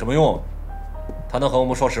问他有什么用？他能和我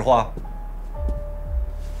们说实话？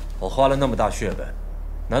我花了那么大血本，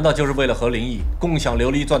难道就是为了和林毅共享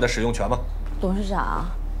琉璃钻的使用权吗？董事长，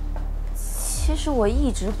其实我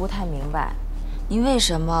一直不太明白，您为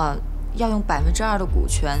什么要用2%的股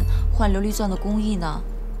权换琉璃钻的工艺呢？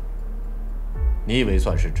你以为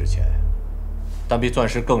钻石值钱，但比钻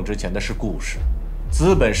石更值钱的是故事。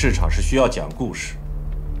资本市场是需要讲故事，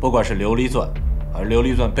不管是琉璃钻，而琉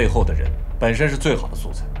璃钻背后的人本身是最好的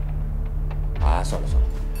素材。啊，算了，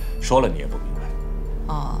说了你也不明白。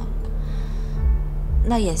哦，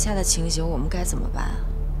那眼下的情形我们该怎么办啊？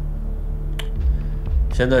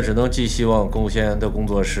现在只能寄希望顾先安的工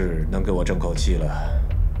作室能给我争口气了。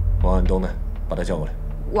王安东呢？把他叫过来。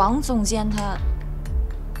王总监他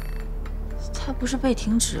不是被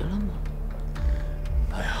停职了吗？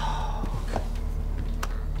哎呀，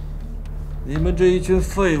你们这一群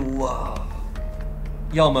废物啊！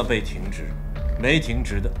要么被停职，没停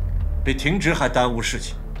职的，比停职还耽误事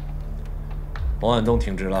情。王安东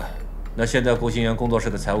停职了，那现在顾星妍工作室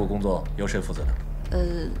的财务工作由谁负责呢？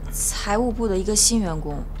财务部的一个新员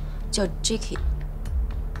工，叫 Jackie。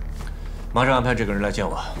马上安排这个人来见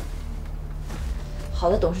我。好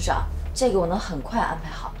的，董事长，这个我能很快安排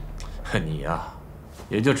好。你呀，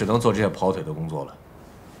也就只能做这些跑腿的工作了。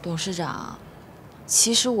董事长，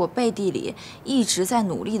其实我背地里一直在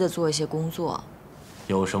努力地做一些工作。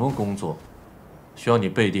有什么工作需要你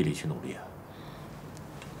背地里去努力啊？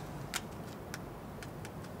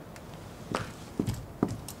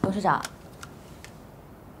董事长，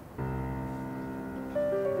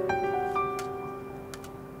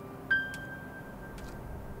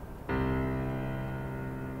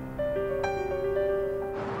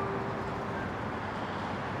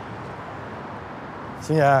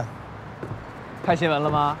星妍，看新闻了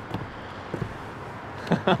吗？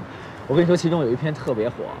我跟你说，其中有一篇特别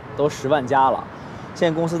火，都10万加了。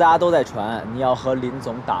现在公司大家都在传你要和林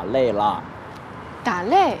总打擂了。打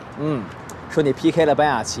擂？说你 PK 了班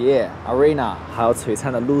雅琪、Arena 还有璀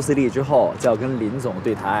璨的 Lucy Lee 之后，就要跟林总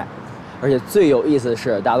对台。而且最有意思的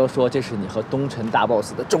是，大家都说这是你和东城大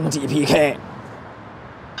boss 的终极 PK。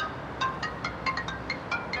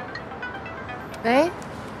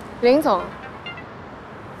林总。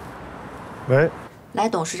喂。来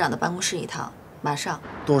董事长的办公室一趟，马上。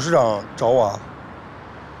董事长找我啊？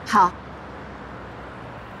好。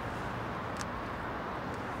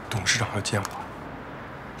董事长要见我。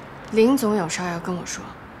林总有事要跟我说。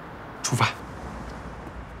出发。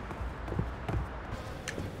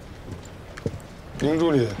林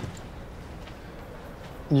助理，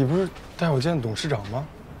你不是带我见董事长吗？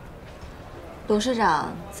董事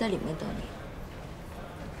长在里面等你。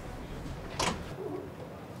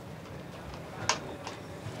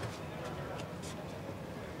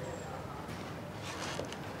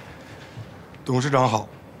董事长好。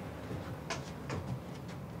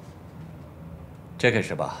Jack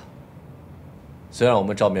是吧？虽然我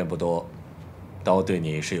们照面不多，但我对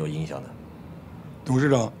你是有印象的。董事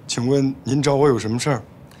长，请问您找我有什么事儿？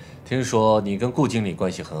听说你跟顾经理关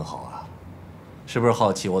系很好啊，是不是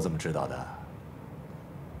好奇我怎么知道的？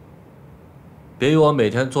别以为我每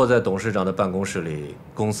天坐在董事长的办公室里，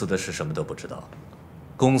公司的事什么都不知道。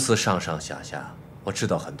公司上上下下，我知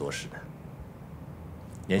道很多事呢。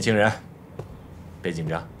年轻人，别紧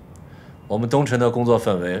张，我们东城的工作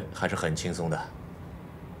氛围还是很轻松的，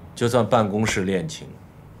就算办公室恋情，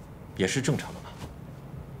也是正常的嘛。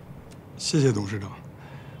谢谢董事长，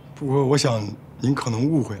不过我想您可能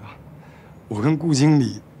误会了，我跟顾经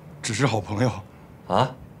理只是好朋友。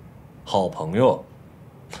啊，好朋友？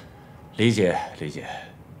理解理解。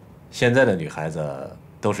现在的女孩子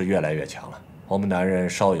都是越来越强了，我们男人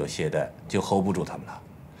稍有懈怠就 hold 不住她们了。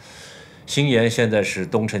新妍现在是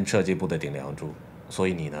东城设计部的顶梁柱，所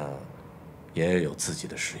以你呢，也要有自己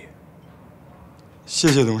的事业。谢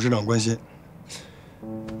谢董事长关心。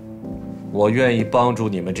我愿意帮助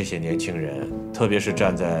你们这些年轻人，特别是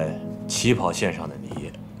站在起跑线上的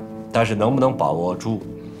你，但是能不能把握住，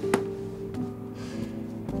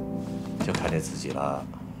就看你自己了。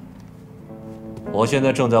我现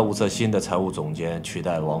在正在物色新的财务总监，取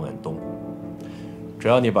代王文东。只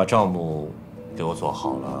要你把账目给我做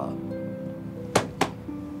好了，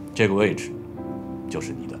这个位置就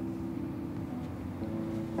是你的。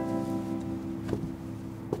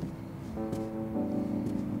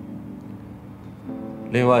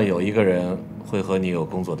另外有一个人会和你有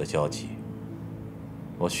工作的交集，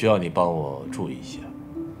我需要你帮我注意一下。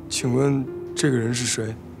请问这个人是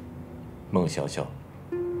谁？孟潇潇。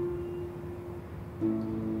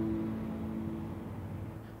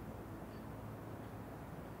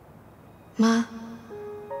妈，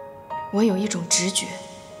我有一种直觉，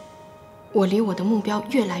我离我的目标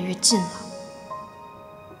越来越近了。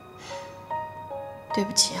对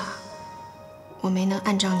不起啊，我没能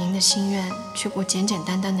按照您的心愿去过简简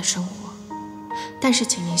单单的生活，但是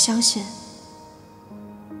请您相信，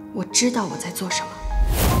我知道我在做什么。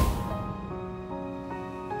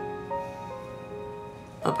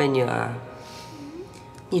宝贝女儿，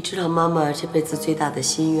你知道妈妈这辈子最大的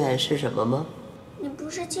心愿是什么吗？你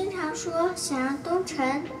不是经常说想让东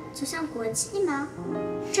城走向国际吗？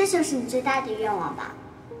这就是你最大的愿望吧？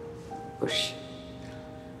不是，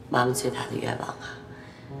妈妈最大的愿望啊，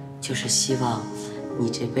就是希望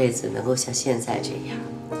你这辈子能够像现在这样，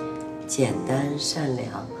简单、善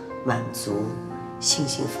良、满足、幸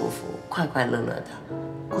幸福福、快快乐乐的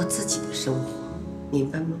过自己的生活，明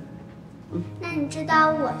白吗？那你知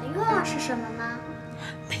道我的愿望是什么吗？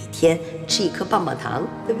每天吃一颗棒棒糖，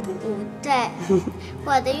对不对？对，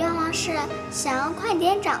我的愿望是想要快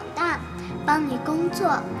点长大，帮你工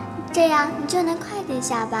作，这样你就能快点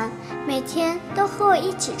下班，每天都和我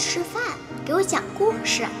一起吃饭，给我讲故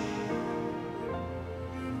事。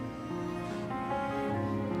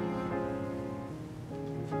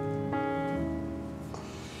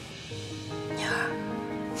女儿，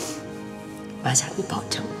妈向你保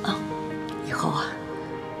证啊，以后啊，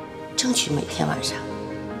争取每天晚上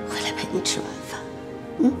回来陪你吃晚饭。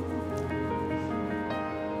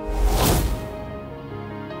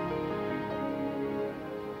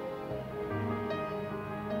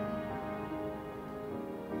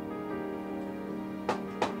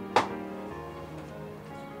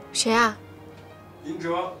谁啊？林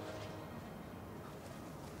哲。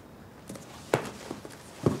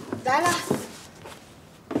来了。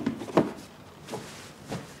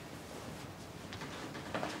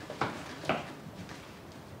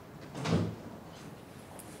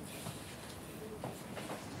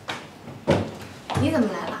你怎么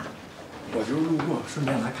来了？我就是路过，顺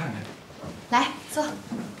便来看看你。来，坐。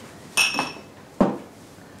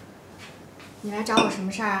你来找我什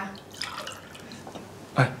么事儿啊？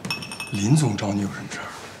哎，林总找你有什么事儿？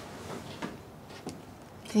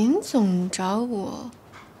林总找我，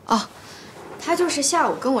哦，他就是下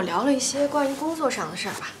午跟我聊了一些关于工作上的事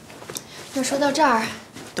儿吧。那说到这儿，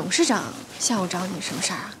董事长下午找你什么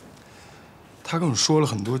事儿啊？他跟我说了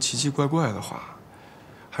很多奇奇怪怪的话，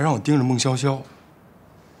还让我盯着孟潇潇，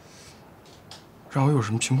让我有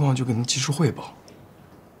什么情况就给他及时汇报。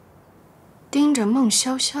盯着孟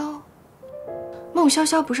潇潇？孟潇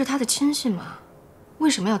潇不是他的亲信吗？为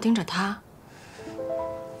什么要盯着他？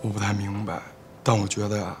我不太明白，但我觉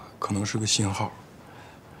得呀，可能是个信号，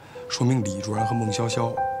说明李主任和孟潇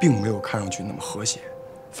潇并没有看上去那么和谐，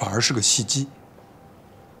反而是个契机。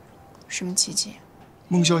什么契机？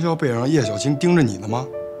孟潇潇背上叶小青盯着你呢吗？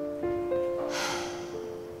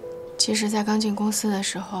其实，在刚进公司的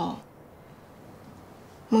时候，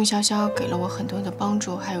孟潇潇给了我很多的帮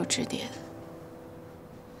助，还有指点。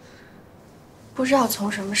不知道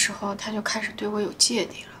从什么时候，他就开始对我有芥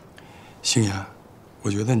蒂了。星妍，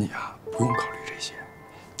我觉得你啊，不用考虑这些。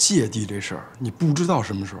芥蒂这事儿，你不知道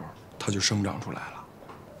什么时候它就生长出来了。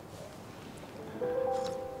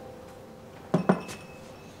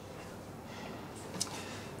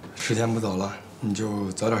时间不早了，你就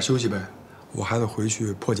早点休息呗。我还得回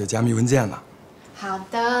去破解加密文件呢。好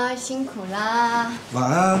的，辛苦啦。晚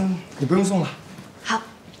安，你不用送了。好，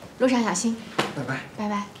路上小心。拜拜。拜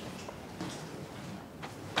拜。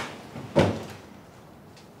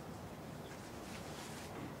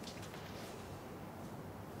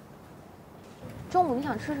中午你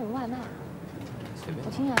想吃什么外卖？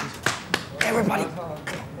我请你。Everybody，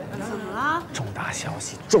 怎么了？重大消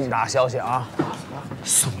息，重大消息啊！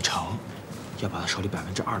宋城要把他手里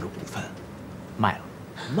2%的股份卖了。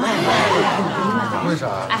为啥？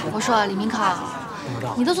哎，我说李明康，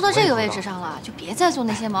你都坐到这个位置上了，就别再做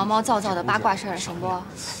那些毛毛躁躁的八卦事儿，行不？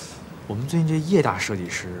我们最近这叶大设计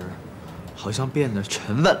师好像变得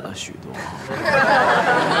沉稳了许多。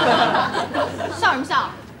笑什么笑？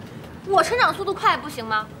我成长速度快不行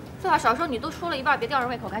吗？废话少说，你都说了一半，别吊人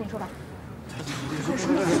胃口，赶紧说吧。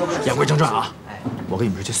言归正传啊，我跟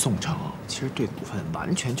你们说，这宋城其实对股份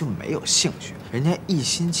完全就没有兴趣，人家一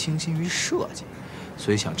心倾心于设计，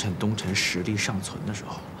所以想趁东辰实力尚存的时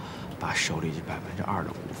候，把手里这2%的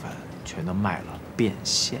股份全都卖了变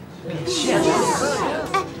现。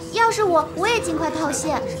哎，要是我也尽快套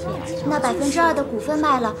现。那2%的股份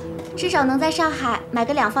卖了，至少能在上海买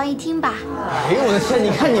个2房1厅吧。哎呦我的天！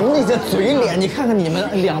你看你们那些嘴脸，你看看你们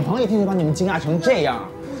2房1厅就把你们惊讶成这样。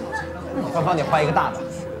芳芳，你画一个大的。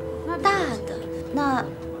大的，那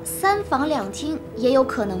3房2厅也有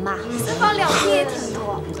可能吧？3房2厅也挺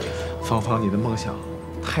多。芳芳，你的梦想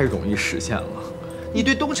太容易实现了，你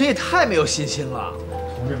对东辰也太没有信心了。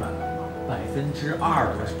同志们，2%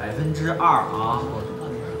可是2%啊！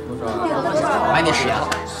买你10套。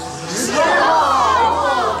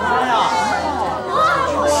妈呀！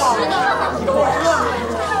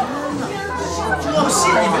不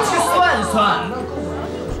信你们去算算。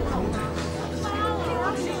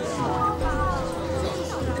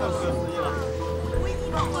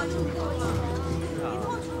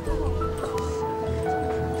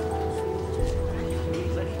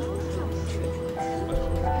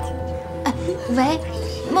哎，喂，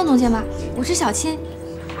孟总监吗？我是小青。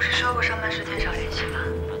不是说过上班时太少联系吗？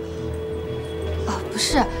哦，不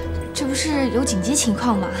是，这不是有紧急情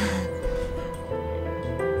况吗？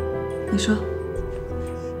你说。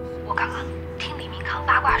我刚刚听李明康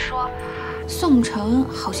八卦说，宋城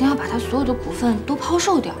好像要把他所有的股份都抛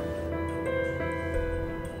售掉。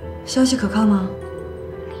消息可靠吗？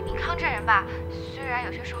李明康这人吧，虽然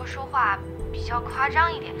有些时候说话比较夸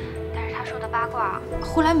张一点，但是他说的八卦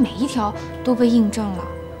后来每一条都被印证了。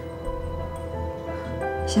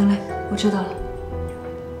行嘞，我知道了。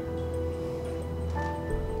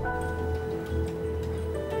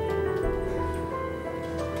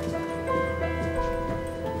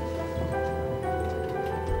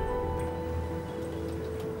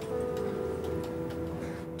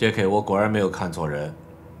J.K.， 我果然没有看错人，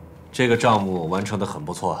这个账目完成得很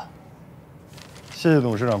不错。谢谢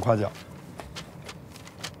董事长夸奖。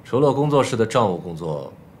除了工作室的账务工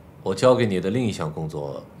作，我交给你的另一项工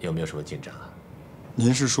作有没有什么进展啊？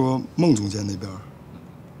您是说孟总监那边？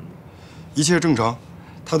一切正常，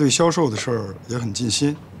他对销售的事儿也很尽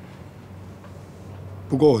心。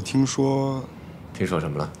不过我听说什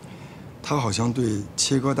么了？他好像对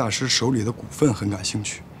切割大师手里的股份很感兴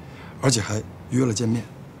趣，而且还约了见面。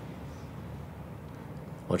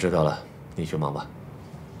我知道了，你去忙吧。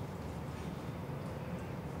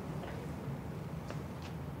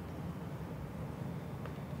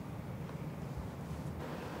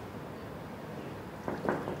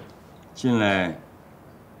进来。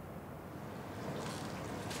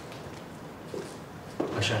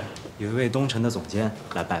老师，有一位东辰的总监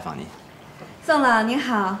来拜访您。宋老您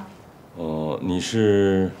好。哦，你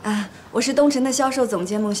是？啊，我是东辰的销售总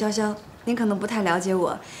监孟潇潇。您可能不太了解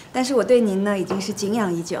我，但是我对您呢已经是敬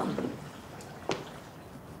仰已久。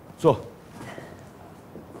坐。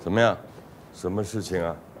怎么样？什么事情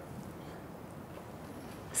啊？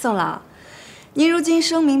宋老，您如今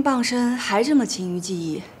声名傍身，还这么勤于技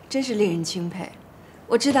艺，真是令人钦佩。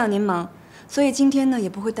我知道您忙，所以今天呢也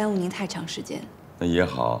不会耽误您太长时间。那也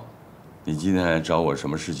好，你今天来找我什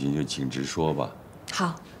么事情就请直说吧。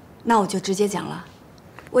好，那我就直接讲了。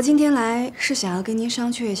我今天来是想要跟您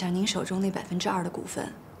商榷一下您手中那2%的股份。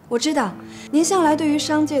我知道您向来对于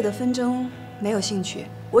商界的纷争没有兴趣，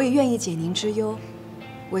我也愿意解您之忧。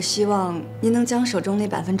我希望您能将手中那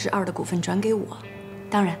2%的股份转给我，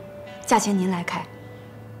当然，价钱您来开。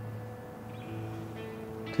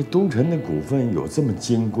这东城的股份有这么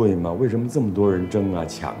金贵吗？为什么这么多人争啊、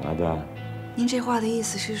抢啊的？您这话的意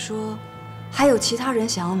思是说，还有其他人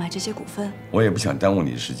想要买这些股份？我也不想耽误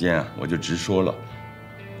你时间啊，我就直说了，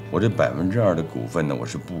我这2%的股份呢，我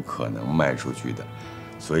是不可能卖出去的。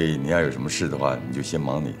所以你要有什么事的话，你就先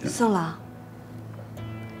忙你的。宋老，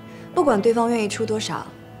不管对方愿意出多少，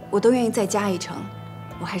我都愿意再加一成。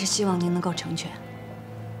我还是希望您能够成全。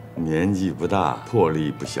年纪不大，魄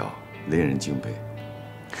力不小，令人敬佩。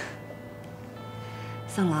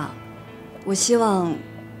宋老，我希望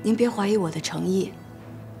您别怀疑我的诚意。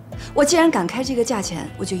我既然敢开这个价钱，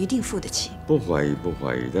我就一定付得起。不怀疑，不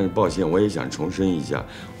怀疑。但是抱歉，我也想重申一下，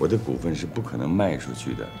我的股份是不可能卖出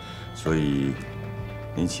去的，所以。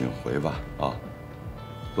您请回吧，啊，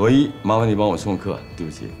罗伊，麻烦你帮我送客，对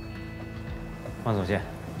不起。王总监，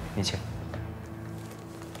您请。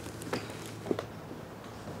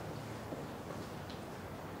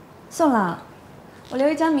宋老，我留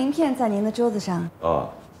一张名片在您的桌子上。啊。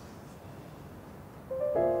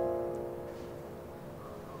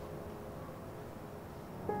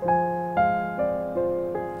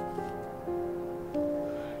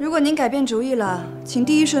如果您改变主意了，请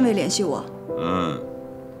第一顺位联系我。嗯。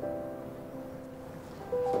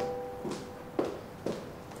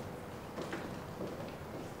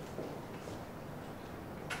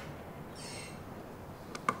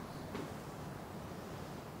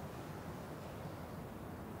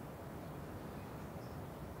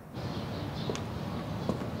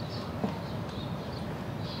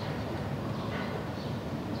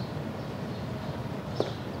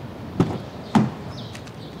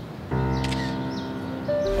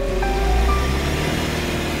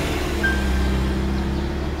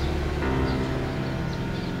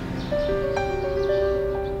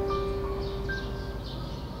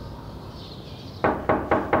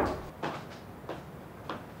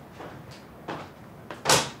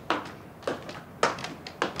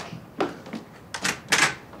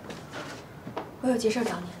我有急事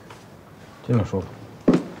找您。进来说吧。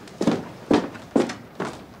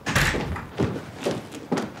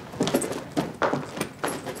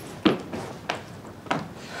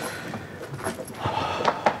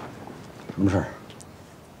什么事儿？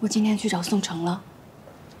我今天去找宋成了。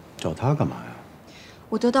找他干嘛呀？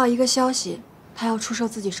我得到一个消息，他要出售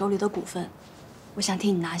自己手里的股份，我想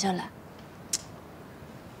替你拿下来。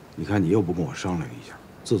你看你又不跟我商量一下，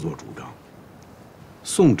自作主张。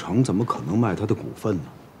宋成怎么可能卖他的股份呢？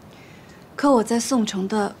可我在宋成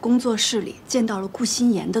的工作室里见到了顾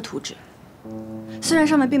心妍的图纸，虽然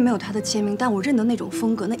上面并没有他的签名，但我认得那种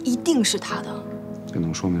风格，那一定是他的。这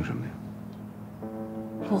能说明什么呀？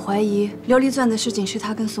我怀疑琉璃钻的事情是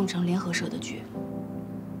他跟宋成联合设的局。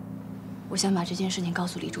我想把这件事情告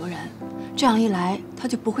诉李卓然，这样一来，他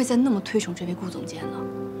就不会再那么推崇这位顾总监了。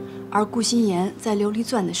而顾心妍在琉璃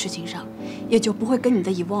钻的事情上，也就不会跟你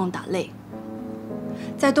的以往打擂。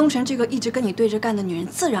在东城这个一直跟你对着干的女人，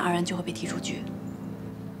自然而然就会被踢出局。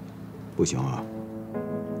不行啊！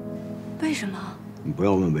为什么？你不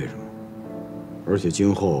要问为什么，而且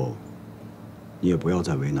今后你也不要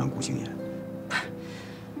再为难顾心妍。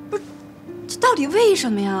不是，这到底为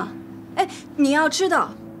什么呀？哎，你要知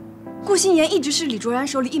道，顾心妍一直是李卓然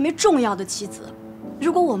手里一枚重要的棋子。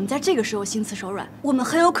如果我们在这个时候心慈手软，我们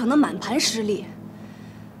很有可能满盘失利。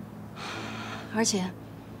而且，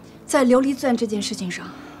在琉璃钻这件事情上，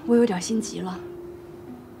我有点心急了。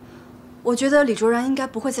我觉得李卓然应该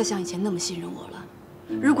不会再像以前那么信任我了。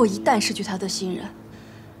如果一旦失去他的信任，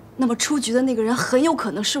那么出局的那个人很有可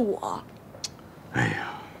能是我。哎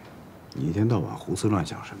呀，你一天到晚胡思乱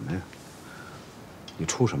想什么呀？你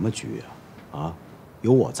出什么局呀？啊，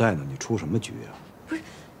有我在呢，你出什么局呀？不是，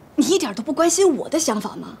你一点都不关心我的想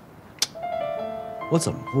法吗？我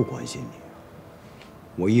怎么不关心你？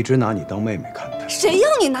我一直拿你当妹妹看待。谁要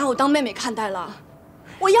你拿我当妹妹看待了？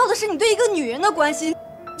我要的是你对一个女人的关心，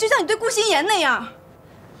就像你对顾心妍那样。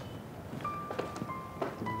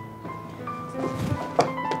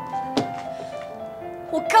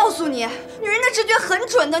我告诉你，女人的直觉很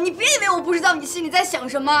准的，你别以为我不知道你心里在想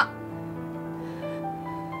什么。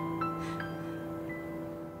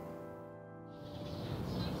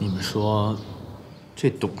你们说，这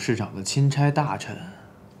董事长的钦差大臣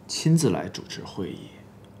亲自来主持会议，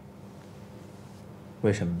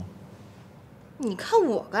为什么呢？你看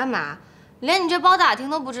我干嘛？连你这包打听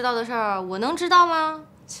都不知道的事儿，我能知道吗？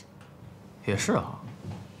也是啊。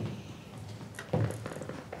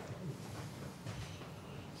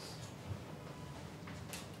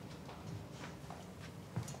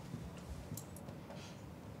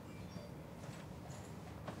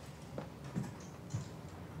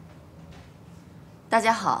大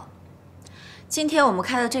家好，今天我们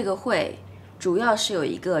开的这个会，主要是有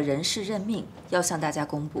一个人事任命要向大家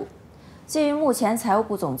公布。鉴于目前财务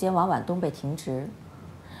部总监王婉东被停职，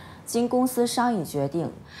经公司商议决定，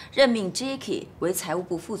任命 Jacky 为财务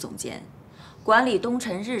部副总监，管理东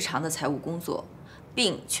辰日常的财务工作，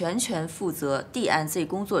并全权负责 D&Z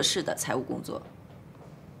工作室的财务工作。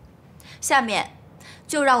下面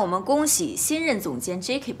就让我们恭喜新任总监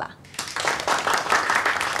Jacky 吧。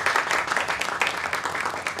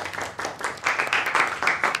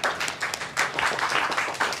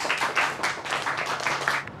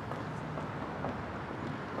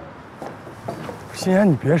心妍，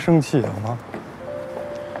你别生气好吗？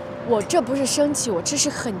我这不是生气，我这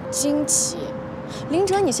是很惊奇。林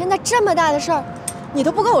哲，你现在这么大的事儿，你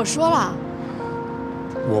都不跟我说了？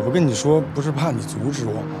我不跟你说，不是怕你阻止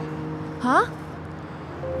我吗？啊？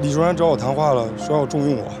李卓然找我谈话了，说要重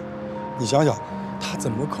用我。你想想，他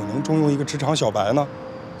怎么可能重用一个职场小白呢？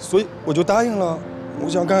所以我就答应了。我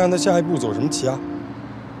想看看他下一步走什么棋啊。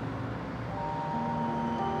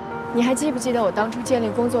你还记不记得我当初建立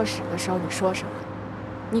工作室的时候你说什么？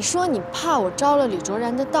你说你怕我招了李卓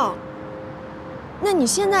然的道，那你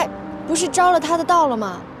现在不是招了他的道了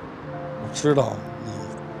吗？我知道你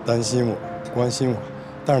担心我、关心我，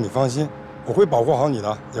但是你放心，我会保护好你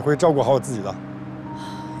的，也会照顾好我自己的。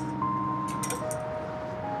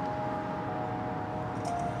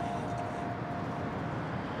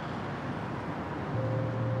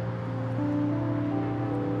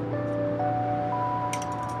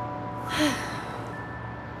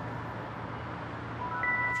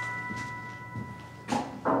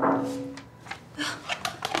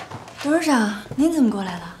董事长，您怎么过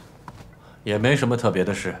来了？也没什么特别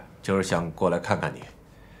的事，就是想过来看看你。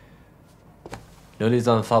琉璃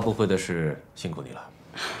钻发布会的事辛苦你了。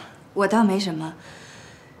我倒没什么，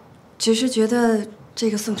只是觉得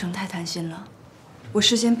这个宋城太贪心了。我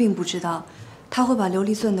事先并不知道，他会把琉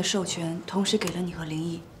璃钻的授权同时给了你和林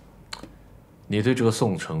毅。你对这个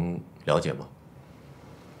宋城了解吗？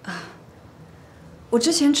我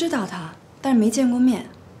之前知道他，但是没见过面。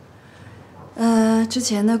之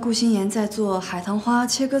前呢，顾心妍在做海棠花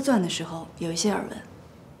切割钻的时候有一些耳闻。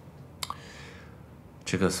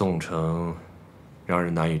这个宋城让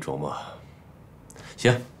人难以琢磨。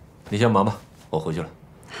行，你先忙吧，我回去了。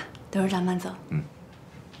董事长慢走。嗯。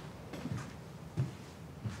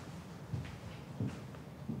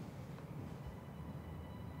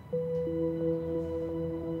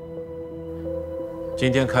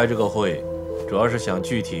今天开这个会，主要是想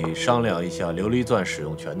具体商量一下琉璃钻使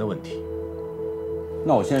用权的问题。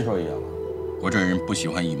那我先说一下吧，我这人不喜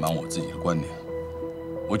欢隐瞒我自己的观点。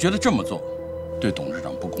我觉得这么做对董事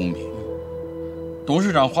长不公平。董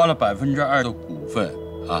事长花了2%的股份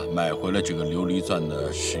买回了这个琉璃钻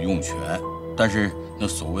的使用权，但是那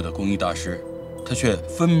所谓的工艺大师，他却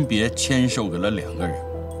分别签售给了2个人，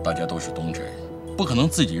大家都是东城人，不可能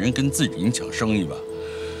自己人跟自己人抢生意吧？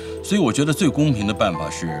所以我觉得最公平的办法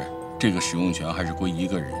是，这个使用权还是归一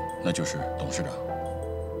个人，那就是董事长。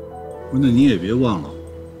那你也别忘了，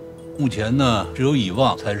目前呢，只有以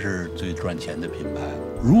旺才是最赚钱的品牌。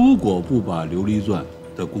如果不把琉璃钻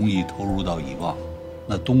的工艺投入到以旺，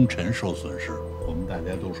那东辰受损失，我们大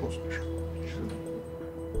家都受损失。是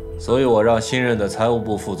的。所以我让新任的财务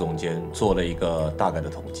部副总监做了一个大概的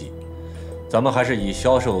统计，咱们还是以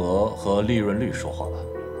销售额和利润率说话吧。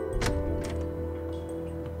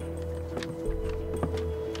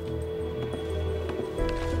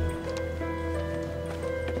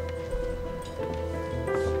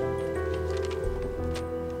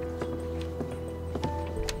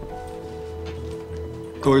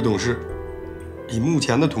各位董事，以目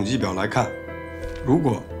前的统计表来看，如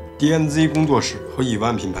果 D&Z 工作室和以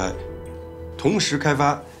万品牌同时开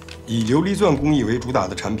发以琉璃钻工艺为主打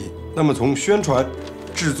的产品，那么从宣传、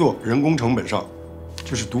制作、人工成本上，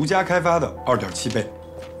就是独家开发的2.7倍，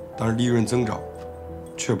但是利润增长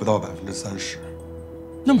却不到30%，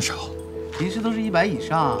那么少？平时都是100以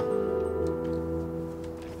上。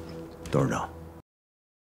董事长。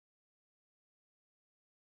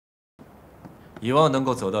以旺能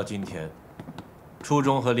够走到今天，初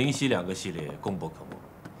中和灵犀2个系列功不可没，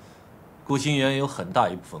顾心妍有很大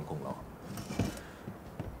一部分功劳。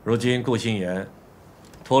如今顾新言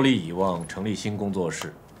脱离以往，成立新工作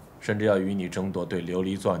室，甚至要与你争夺对琉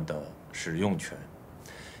璃钻的使用权，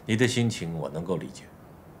你的心情我能够理解。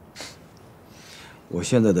我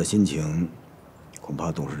现在的心情，恐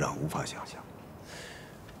怕董事长无法想象。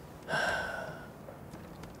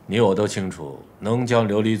你我都清楚，能将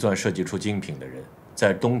琉璃钻设计出精品的人，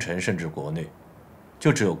在东城甚至国内，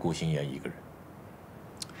就只有顾新言一个人。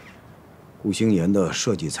顾星言的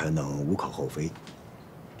设计才能无可厚非，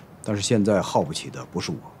但是现在耗不起的不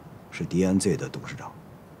是我，是 DNZ 的董事长。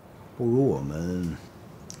不如我们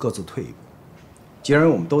各自退一步。既然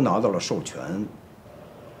我们都拿到了授权，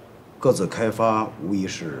各自开发无疑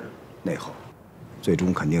是内耗，最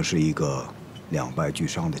终肯定是一个两败俱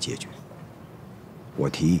伤的结局。我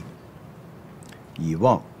提议，以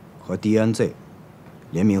望和 DNZ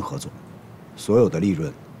联名合作，所有的利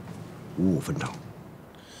润55分成。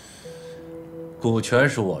股权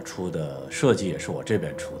是我出的，设计也是我这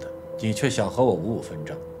边出的，你却想和我55分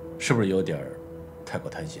账，是不是有点太过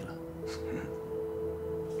贪心了？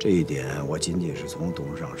这一点我仅仅是从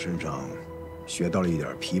董事长身上学到了一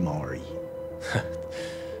点皮毛而已。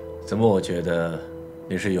怎么我觉得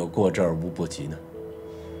你是有过之而无不及呢？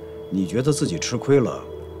你觉得自己吃亏了，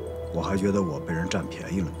我还觉得我被人占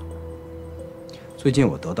便宜了呢。最近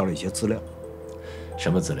我得到了一些资料。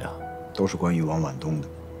什么资料？都是关于王婉东的，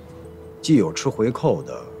既有吃回扣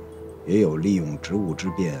的，也有利用职务之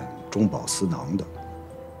便中饱私囊的。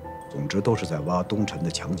总之都是在挖东城的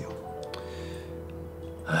墙角。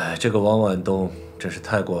哎，这个王婉东真是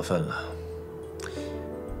太过分了。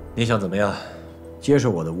你想怎么样？接受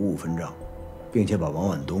我的55分账，并且把王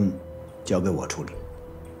婉东交给我处理。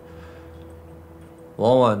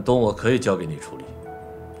王婉东我可以交给你处理，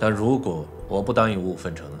但如果我不答应55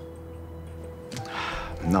分成呢？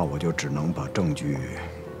那我就只能把证据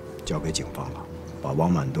交给警方了，把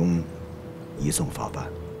王婉东移送法办。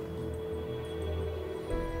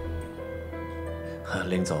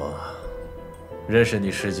林总，认识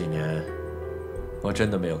你10几年，我真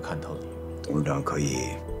的没有看透你。董事长可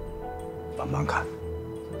以慢慢看。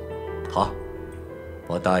好，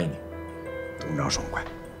我答应你。董事长爽快，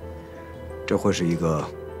这会是一个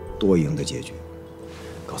多赢的结局。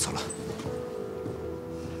告辞了。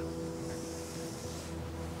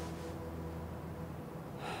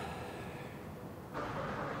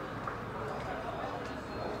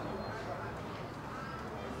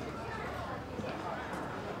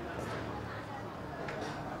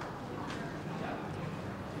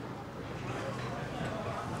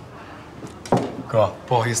哥，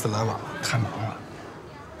不好意思来晚了，太忙了。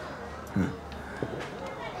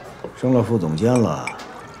升了副总监了，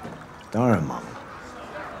当然忙了。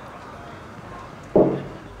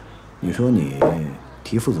你说你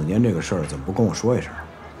提副总监这个事儿，怎么不跟我说一声？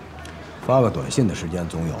发个短信的时间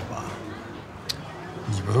总有吧？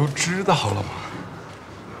你不都知道了吗？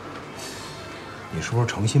你是不是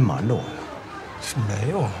诚心瞒着我呀？是没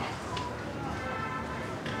有。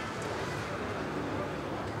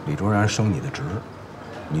李卓然升你的职，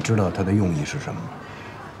你知道他的用意是什么吗？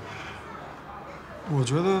我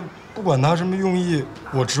觉得不管他什么用意，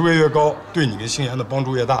我职位越高，对你跟星言的帮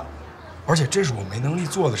助越大。而且这是我没能力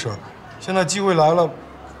做的事儿，现在机会来了，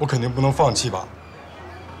我肯定不能放弃吧。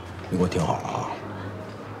你给我听好了啊！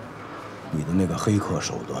你的那个黑客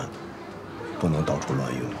手段，不能到处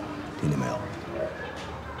乱用，听见没有？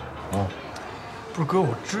哦，不是哥，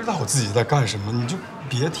我知道我自己在干什么，你就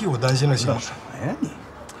别替我担心了，行吗？干什么呀你？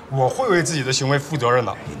我会为自己的行为负责任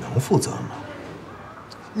的。你能负责吗？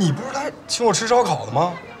你不是来请我吃烧烤的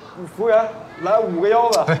吗？服务员，来5个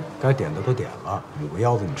腰子。哎，该点的都点了，5个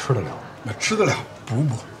腰子你吃得了？那吃得了，补。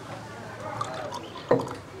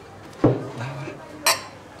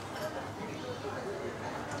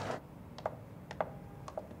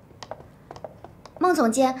孟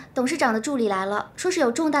总监，董事长的助理来了，说是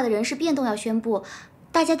有重大的人事变动要宣布，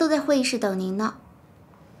大家都在会议室等您呢。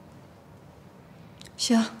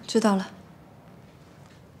行，知道了。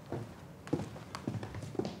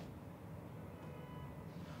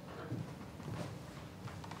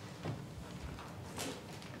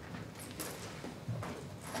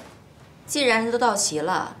既然都到齐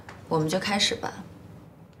了，我们就开始吧。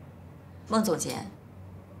孟总监，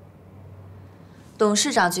董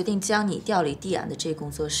事长决定将你调离D&J工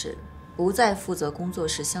作室，不再负责工作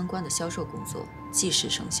室相关的销售工作，即时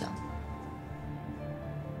生效。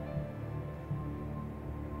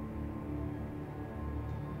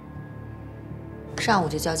上午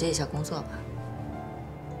就交接一下工作吧。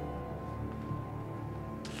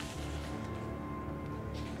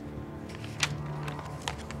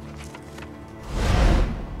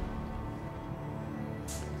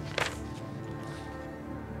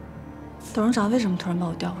董事长为什么突然把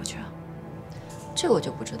我调回去啊？这我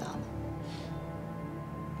就不知道了。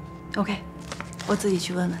OK， 我自己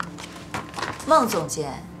去问问。孟总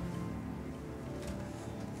监，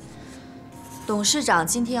董事长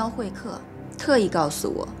今天要会客，特意告诉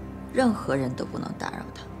我，任何人都不能打扰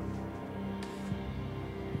他。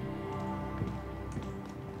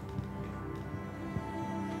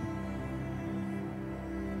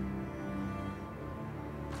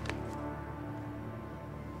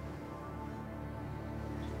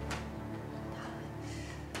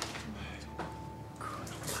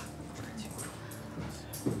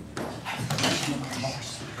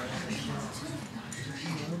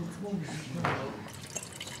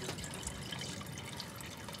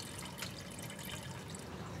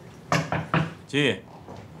进。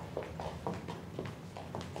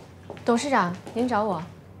董事长，您找我？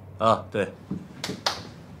啊，对。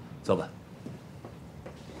坐吧。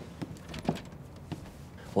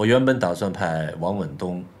我原本打算派王稳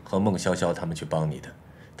东和孟潇潇他们去帮你的，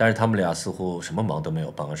但是他们俩似乎什么忙都没有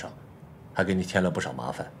帮上，还给你添了不少麻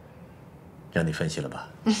烦。让你分析了吧？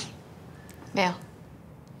没有。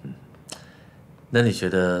那你觉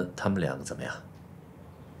得他们两个怎么样？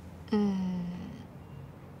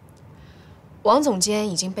王总监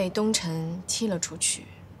已经被东城踢了出去，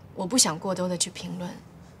我不想过多的去评论。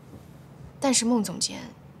但是孟总监，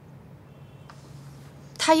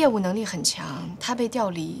他业务能力很强，他被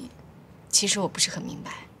调离，其实我不是很明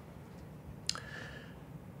白。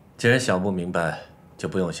既然想不明白，就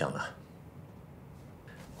不用想了。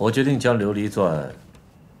我决定将琉璃钻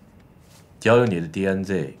交由你的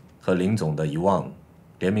DNZ 和林总的遗忘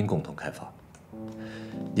联名共同开发。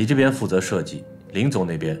你这边负责设计，林总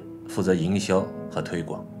那边负责营销和推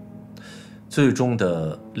广，最终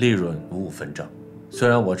的利润五五分账。虽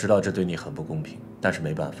然我知道这对你很不公平，但是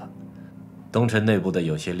没办法，东城内部的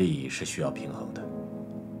有些利益是需要平衡的。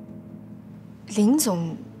林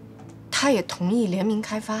总，他也同意联名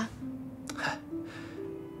开发？嗨，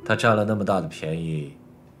他占了那么大的便宜，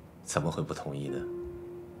怎么会不同意呢？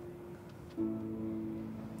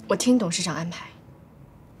我听董事长安排。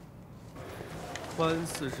宽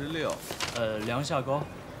46，量下高。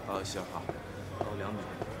行好，高2米。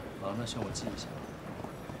好，那行我记一下。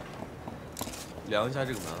量一下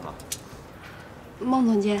这个门啊。孟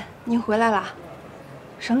总监，您回来啦？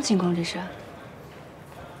什么情况这是？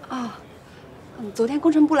啊，昨天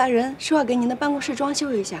工程部来人说要给您的办公室装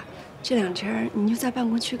修一下，这2天您就在办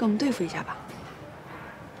公区给我们对付一下吧。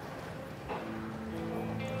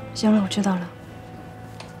行了，我知道了。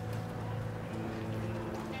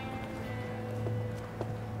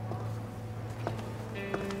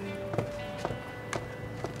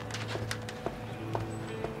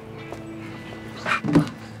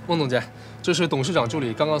孟总监，这是董事长助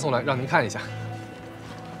理刚刚送来，让您看一下。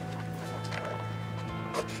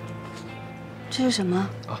这是什么？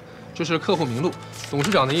这是客户名录。董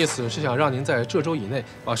事长的意思是想让您在这周以内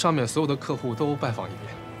把上面所有的客户都拜访一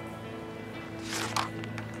遍。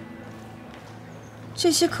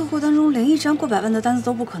这些客户当中，连1张过百万的单子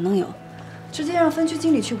都不可能有，直接让分区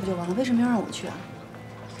经理去不就完了？为什么要让我去啊？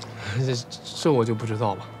这我就不知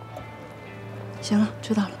道了。行了，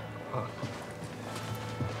知道了。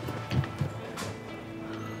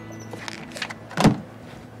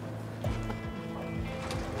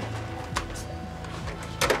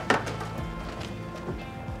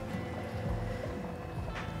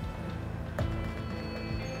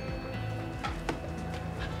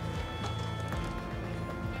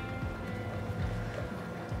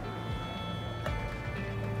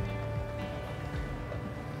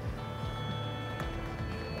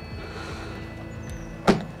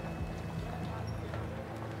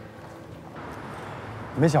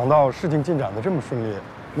没想到事情进展得这么顺利，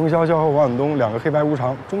孟潇潇和王远东2个黑白无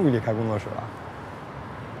常终于离开工作室了。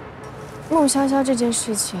孟潇潇这件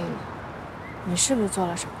事情，你是不是做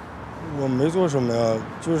了什么？我没做什么呀，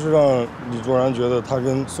就是让李卓然觉得他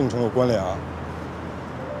跟宋城有关联啊。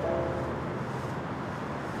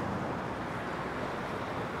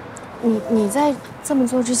你在这么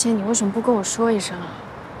做之前，你为什么不跟我说一声啊？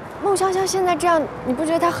孟潇潇现在这样，你不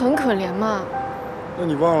觉得她很可怜吗？那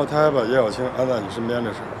你忘了他还把叶小青安在你身边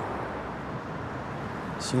的事了？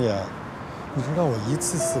星言，你知道我一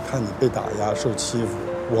次次看你被打压、受欺负，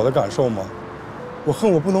我的感受吗？我恨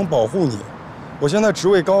我不能保护你。我现在职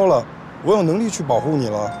位高了，我有能力去保护你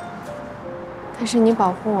了。但是你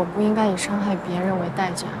保护我不应该以伤害别人为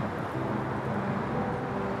代价。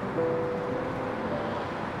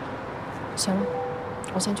行了，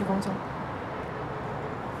我先去工作。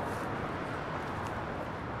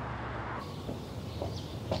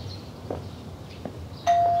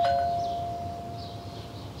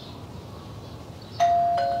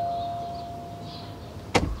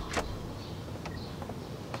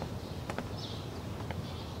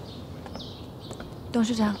董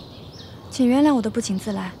事长，请原谅我的不请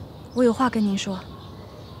自来，我有话跟您说。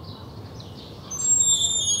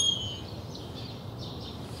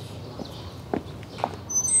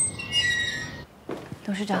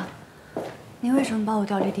董事长，您为什么把我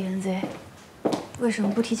调离 DNZ？ 为什么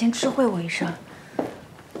不提前知会我一声？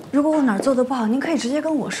如果我哪儿做的不好，您可以直接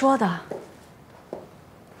跟我说的。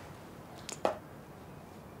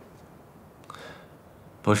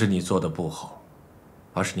不是你做的不好，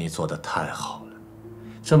而是你做的太好了。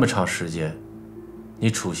这么长时间，你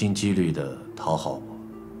处心积虑的讨好我，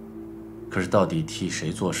可是到底替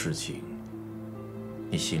谁做事情，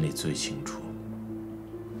你心里最清楚。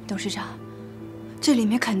董事长，这里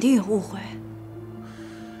面肯定有误会。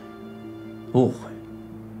误会？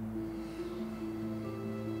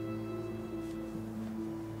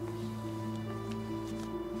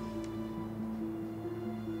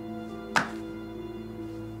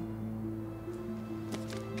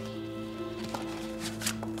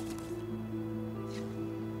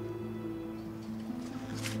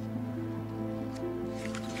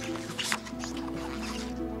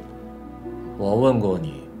我问过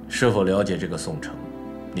你是否了解这个宋城，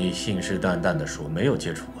你信誓旦旦地说没有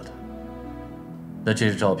接触过他。那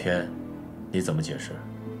这些照片，你怎么解释？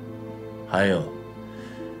还有，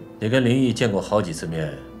你跟林毅见过好几次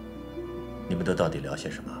面，你们都到底聊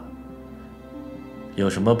些什么？有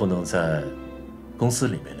什么不能在公司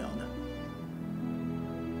里面聊呢？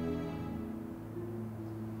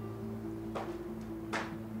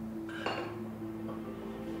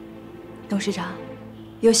董事长，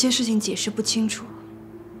有些事情解释不清楚，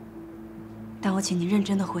但我请您认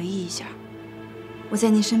真的回忆一下，我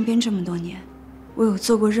在您身边这么多年，我有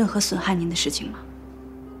做过任何损害您的事情吗？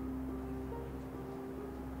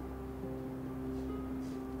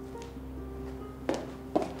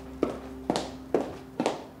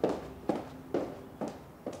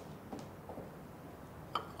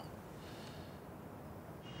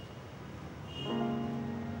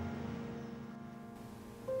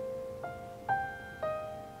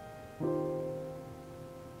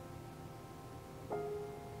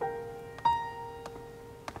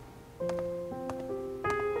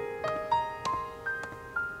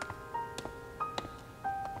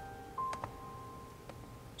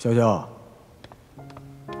潇潇，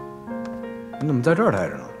你怎么在这儿待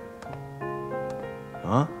着呢？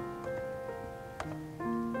啊？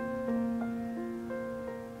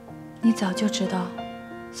你早就知道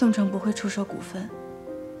宋城不会出售股份，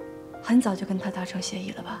很早就跟他达成协议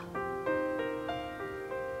了吧？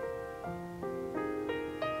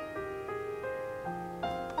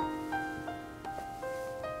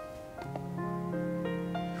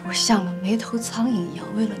我像个没头苍蝇一样，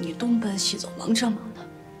为了你东奔西走，忙这忙那。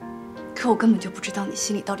可我根本就不知道你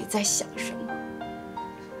心里到底在想什么。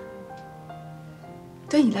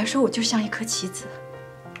对你来说，我就像一颗棋子，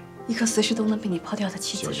一颗随时都能被你抛掉的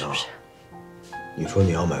棋子，是不是？你说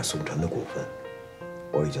你要买宋晨的股份，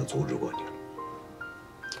我已经阻止过你了。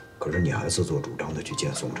可是你还自作主张的去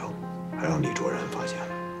见宋城，还让李卓然发现了。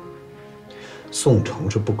宋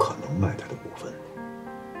城是不可能卖他的股份的。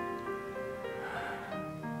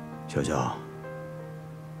潇潇，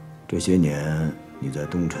这些年你在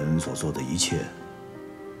东辰所做的一切，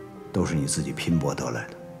都是你自己拼搏得来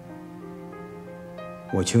的。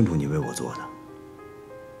我清楚你为我做的。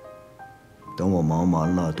等我忙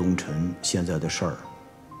完了东辰现在的事儿，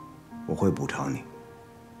我会补偿你。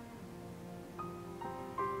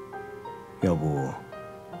要不，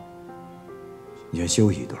你先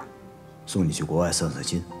休息一段，送你去国外散散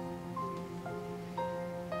心。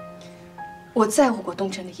我在乎过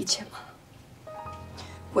东辰的一切吗？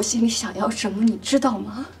我心里想要什么，你知道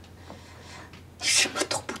吗？你什么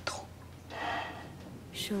都不懂。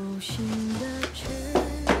手心的翅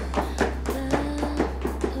膀，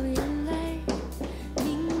流眼泪，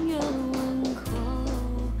明月吻口，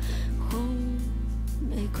红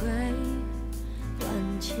玫瑰，万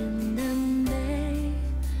千的美，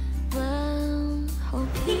问候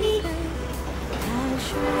疲惫，还是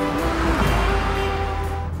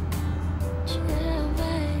结尾，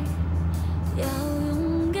要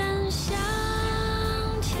勇敢向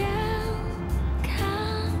前看，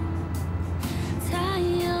才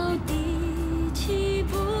有底气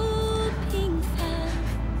不平凡。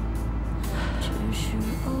只是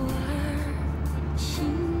偶尔心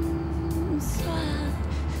酸，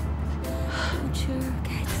不知该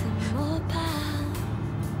怎么办。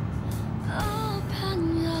Open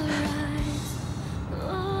your eyes，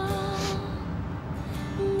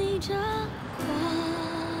 逆着光。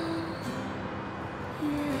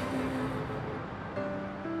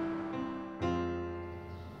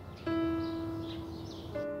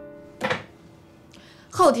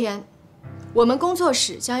后天，我们工作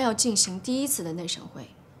室将要进行第1次的内审会。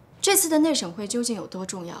这次的内审会究竟有多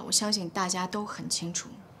重要，我相信大家都很清楚。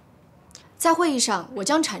在会议上，我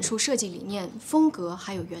将阐述设计理念、风格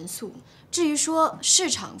还有元素。至于说市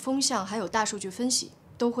场风向还有大数据分析，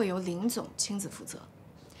都会由林总亲自负责。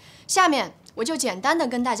下面我就简单的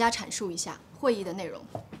跟大家阐述一下会议的内容。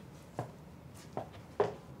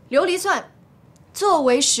琉璃钻作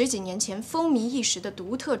为10几年前风靡一时的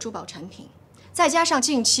独特珠宝产品，再加上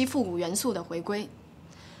近期复古元素的回归，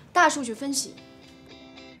大数据分析。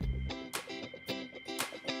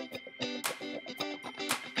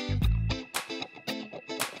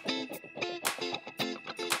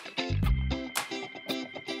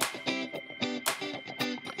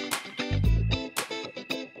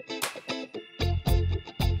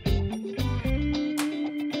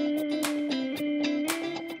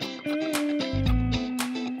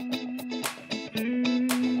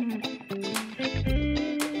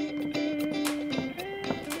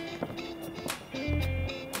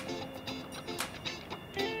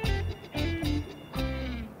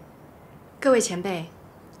各位前辈，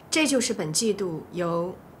这就是本季度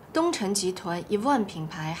由东城集团1万品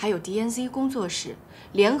牌还有 DNZ 工作室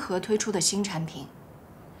联合推出的新产品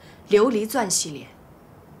——琉璃钻系列。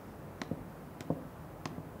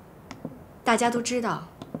大家都知道，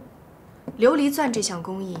琉璃钻这项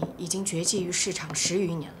工艺已经绝迹于市场10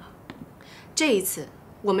余年了。这一次，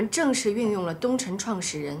我们正式运用了东城创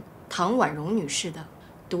始人唐婉容女士的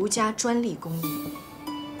独家专利工艺。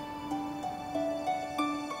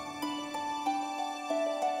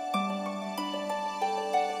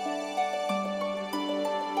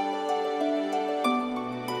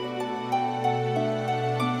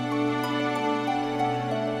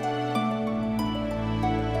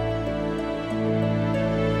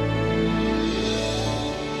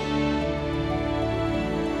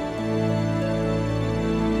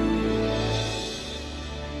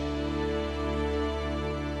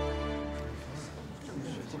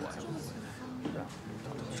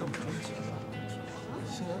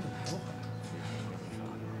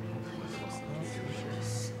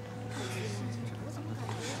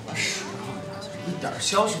一点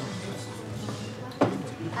消息都没有。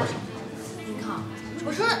林康，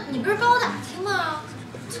我说你不是帮我打听吗？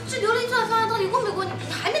这琉璃钻方案到底过没过？你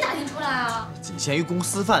还没打听出来啊？仅限于公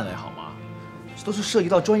司范围好吗？这都是涉及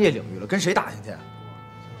到专业领域了，跟谁打听去？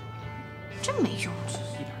真没用。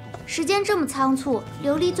时间这么仓促，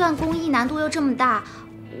琉璃钻工艺难度又这么大，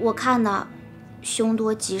我看呢，凶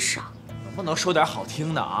多吉少。能不能说点好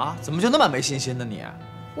听的啊？怎么就那么没信心呢你？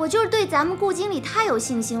我就是对咱们顾经理太有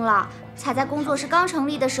信心了，才在工作室刚成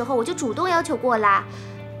立的时候，我就主动要求过来。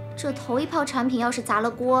这头一炮产品要是砸了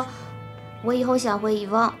锅，我以后想回遗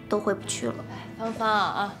忘都回不去了。芳芳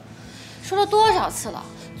啊，说了多少次了，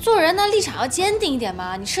做人呢立场要坚定一点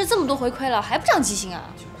嘛。你吃了这么多回亏了，还不长记性啊？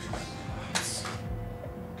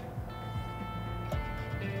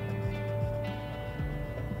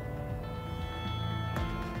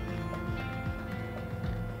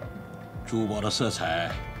珠宝的色彩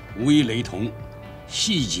无一雷同，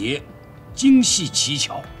细节精细奇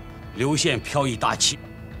巧，流线飘逸大气。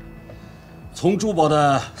从珠宝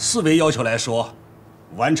的四维要求来说，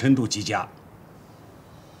完成度极佳。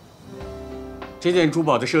这件珠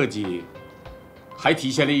宝的设计，还体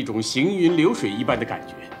现了一种行云流水一般的感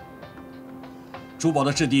觉。珠宝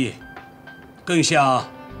的质地更像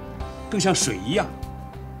水一样，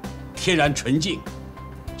天然纯净，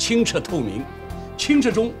清澈透明，清澈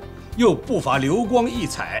中又不乏流光溢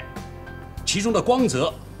彩，其中的光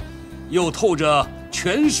泽又透着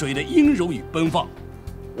泉水的阴柔与奔放。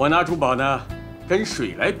我拿珠宝呢跟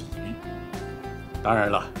水来比喻，当然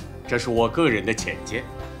了，这是我个人的浅见。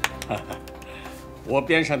我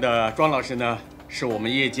边上的庄老师呢，是我们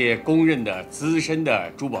业界公认的资深的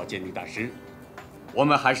珠宝鉴定大师，我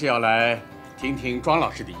们还是要来听听庄老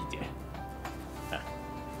师的意见。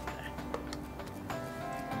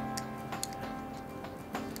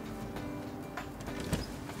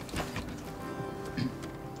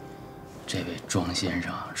这位庄先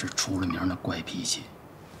生是出了名的怪脾气，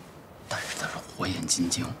但是他是火眼金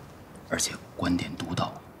睛，而且观点独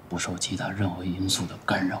到，不受其他任何因素的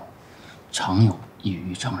干扰，常有异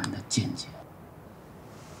于常人的见解。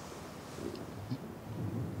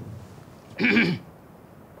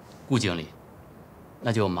顾经理，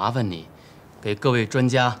那就麻烦你给各位专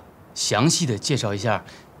家详细的介绍一下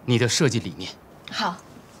你的设计理念。好，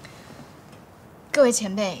各位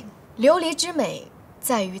前辈，琉璃之美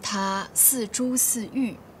在于它似珠似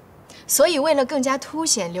玉，所以为了更加凸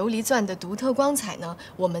显琉璃钻的独特光彩呢，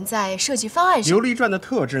我们在设计方案上，琉璃钻的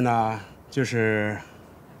特质呢，就是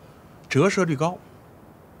折射率高，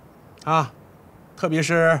啊，特别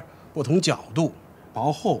是不同角度、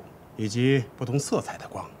薄厚以及不同色彩的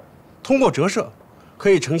光，通过折射，可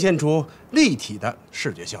以呈现出立体的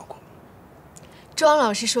视觉效果。庄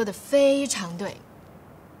老师说的非常对。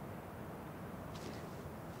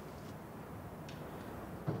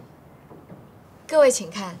各位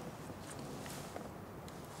请看，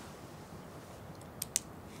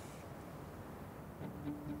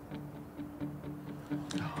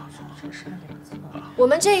我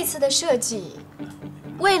们这一次的设计，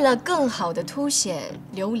为了更好地凸显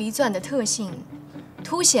琉璃钻的特性，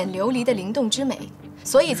凸显琉璃的灵动之美，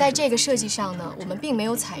所以在这个设计上呢，我们并没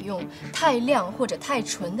有采用太亮或者太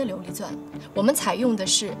纯的琉璃钻，我们采用的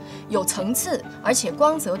是有层次而且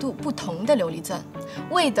光泽度不同的琉璃钻，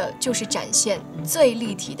为的就是展现最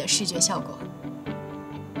立体的视觉效果。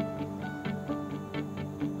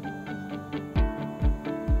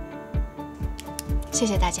谢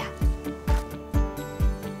谢大家。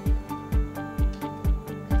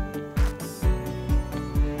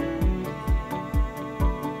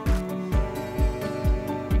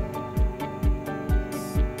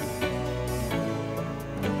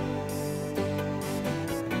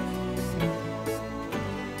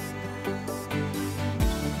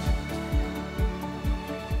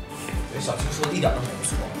小青说的一点都没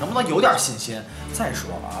错，能不能有点信心？再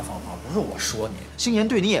说了啊，芳芳，不是我说你，星爷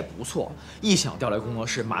对你也不错，一想调来工作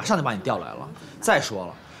室，马上就把你调来了。再说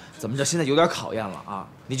了，怎么着，现在有点考验了啊，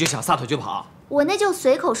你就想撒腿就跑？我那就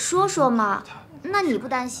随口说说嘛，那你不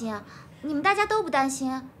担心？你们大家都不担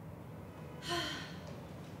心？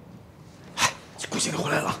哎，顾经理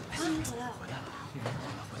回来了。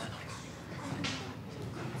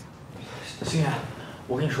星爷，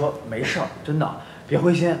我跟你说，没事儿，真的，别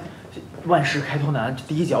灰心。万事开头难，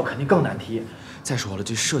第一脚肯定更难踢。再说了，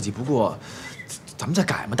这设计不过，咱们再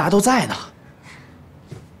改嘛，大家都在呢。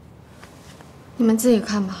你们自己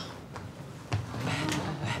看吧。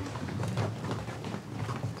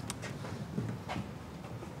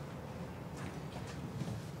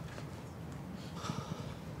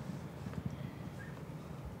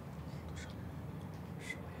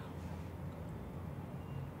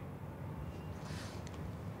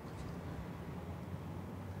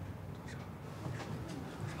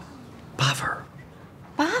8分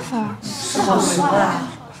，8分，是好帅。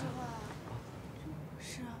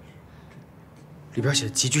是啊，里边写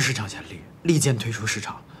极具市场潜力，力荐推出市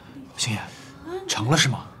场。星爷，成了是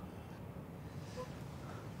吗？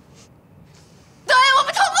对，我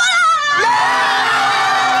们通过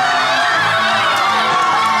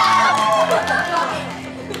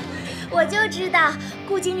了！我就知道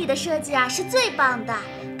顾经理的设计啊是最棒的，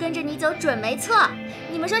跟着你走准没错。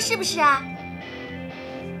你们说是不是啊？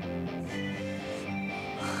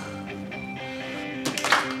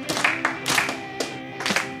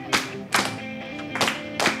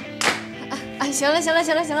行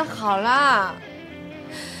了，好了。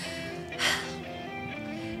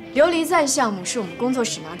琉璃钻项目是我们工作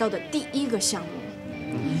室拿到的第1个项目，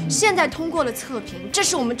现在通过了测评，这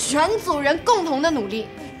是我们全组人共同的努力。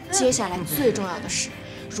接下来最重要的是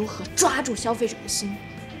如何抓住消费者的心，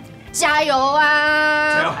加油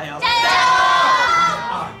啊！加油！加油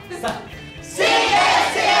！2、3，星爷，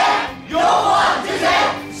勇往直前，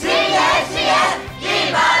星爷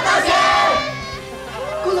，1马到前。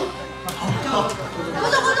工作。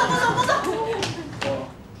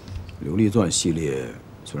琉璃钻系列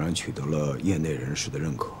虽然取得了业内人士的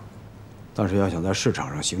认可，但是要想在市场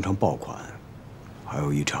上形成爆款，还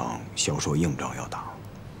有一场销售硬仗要打。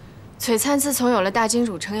璀璨自从有了大金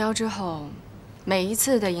主撑腰之后，每一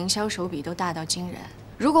次的营销手笔都大到惊人。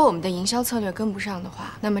如果我们的营销策略跟不上的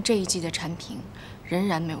话，那么这一季的产品仍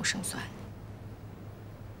然没有胜算。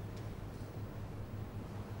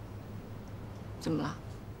怎么了？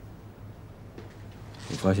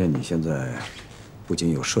我发现你现在不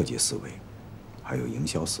仅有设计思维，还有营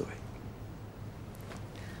销思维。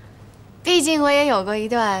毕竟我也有过一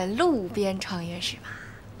段路边创业史嘛。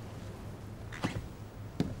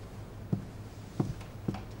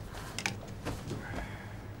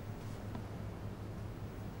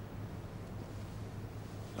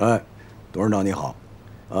哎，董事长你好，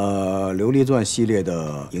琉璃钻系列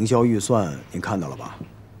的营销预算您看到了吧？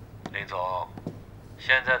林总，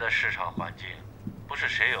现在的市场环境不是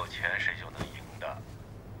谁有钱谁就能赢的。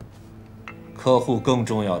客户更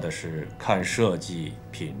重要的是看设计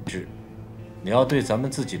品质，你要对咱们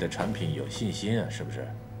自己的产品有信心啊，是不是？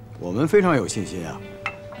我们非常有信心啊！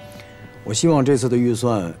我希望这次的预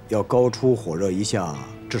算要高出火热一下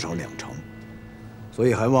至少2成，所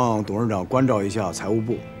以还望董事长关照一下财务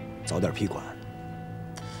部，早点批款。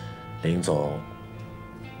林总，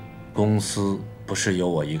公司不是由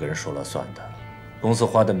我一个人说了算的，公司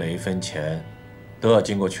花的每一分钱都要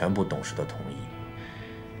经过全部董事的同意。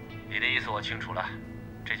你的意思我清楚了，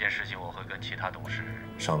这件事情我会跟其他董事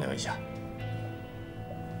商量一下。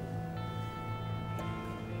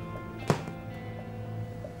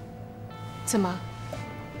怎么，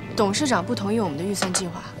董事长不同意我们的预算计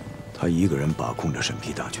划？他一个人把控着审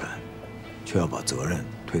批大权，却要把责任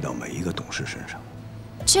推到每一个董事身上。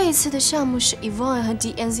这一次的项目是 Evon 和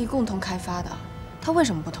DNZ 共同开发的，他为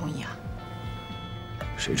什么不同意啊？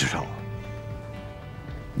谁知道啊？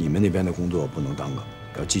你们那边的工作不能耽搁，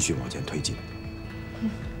要继续往前推进。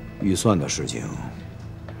预算的事情，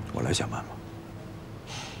我来想办法。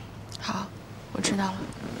好，我知道了。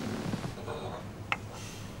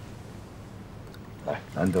来，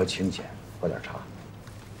难得清闲，喝点茶。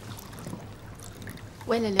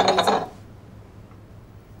为了琉璃钻。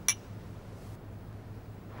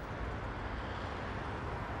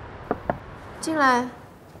进来。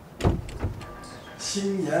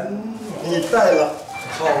新年你带了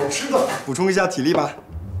好吃的，补充一下体力吧。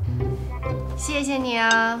谢谢你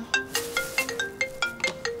啊。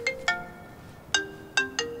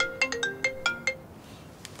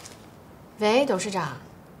喂，董事长。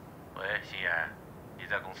喂，心妍，你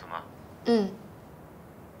在公司吗？嗯。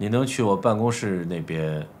你能去我办公室那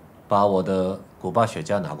边，把我的古巴雪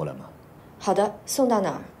茄拿过来吗？好的，送到哪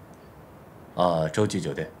儿？啊，洲际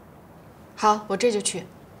酒店。好，我这就去。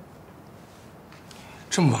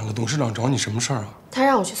这么晚了，董事长找你什么事儿啊？他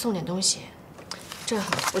让我去送点东西，正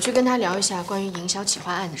好我去跟他聊一下关于营销企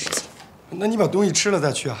划案的事情。那你把东西吃了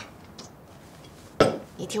再去啊？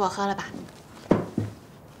你替我喝了吧。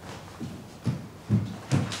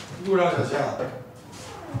路上小心啊！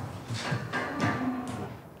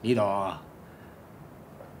李董，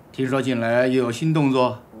听说近来又有新动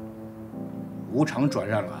作，无偿转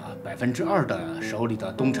让了2%的手里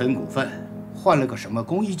的东辰股份，换了个什么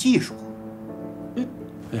工艺技术？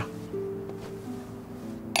哎呀，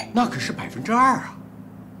那可是2%啊！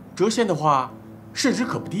折现的话，市值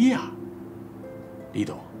可不低呀。李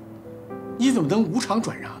董，你怎么能无偿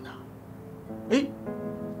转让呢？哎，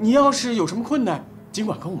你要是有什么困难，尽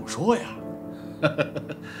管跟我们说呀。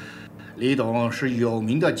李董是有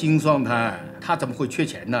名的金算盘，他怎么会缺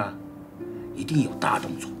钱呢？一定有大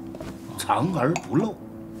动作，藏而不露。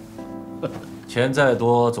钱再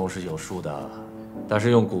多总是有数的，但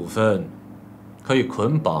是用股份可以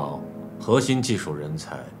捆绑核心技术人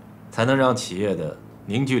才，才能让企业的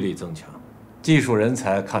凝聚力增强。技术人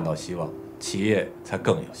才看到希望，企业才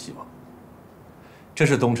更有希望。这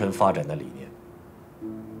是东辰发展的理念。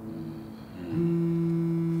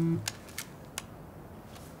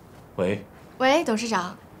喂，喂，董事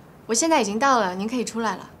长，我现在已经到了，您可以出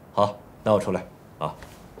来了。好，那我出来啊。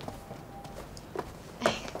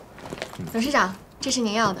董事长，这是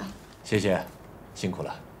您要的。谢谢，辛苦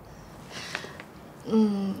了。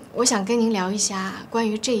我想跟您聊一下关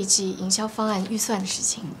于这一季营销方案预算的事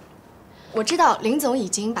情。我知道林总已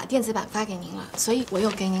经把电子版发给您了，所以我又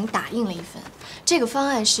给您打印了一份。这个方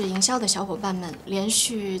案是营销的小伙伴们连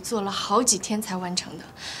续做了好几天才完成的，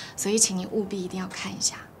所以请您务必一定要看一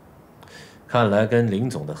下。看来跟林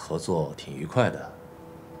总的合作挺愉快的。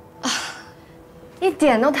一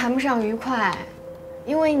点都谈不上愉快，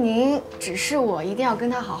因为您指示我一定要跟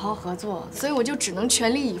他好好合作，所以我就只能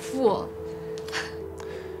全力以赴。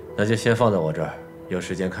那就先放在我这儿，有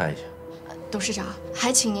时间看一下。董事长，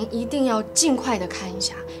还请您一定要尽快的看一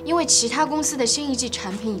下，因为其他公司的新一季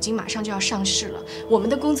产品已经马上就要上市了，我们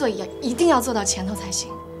的工作也一定要做到前头才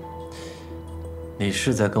行。你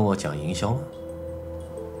是在跟我讲营销吗？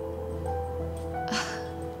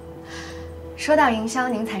说到营销，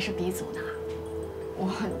您才是鼻祖呢。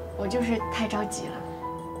我就是太着急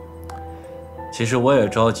了。其实我也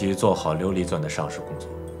着急做好琉璃钻的上市工作，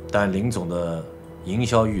但林总的营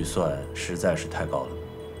销预算实在是太高了，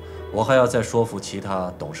我还要再说服其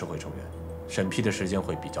他董事会成员，审批的时间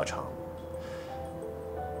会比较长。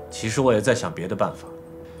其实我也在想别的办法。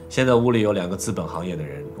现在屋里有2个资本行业的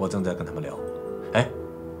人，我正在跟他们聊。哎，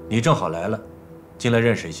你正好来了，进来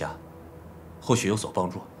认识一下，或许有所帮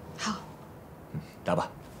助。好。来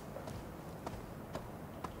吧。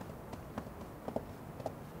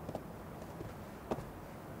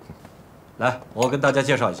来，我跟大家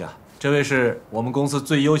介绍一下，这位是我们公司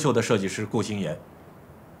最优秀的设计师顾星妍，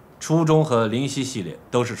初中和灵犀系列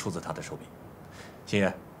都是出自他的手笔。星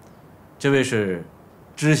妍，这位是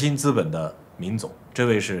知新资本的闵总，这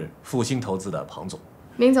位是复兴投资的庞总。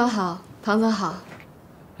闵总好，庞总好。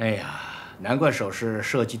哎呀，难怪首饰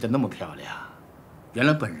设计的那么漂亮，原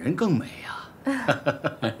来本人更美呀。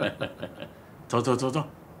走走走走。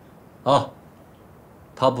哦，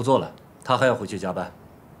他不做了，他还要回去加班。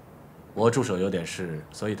我助手有点事，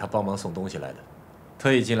所以他帮忙送东西来的，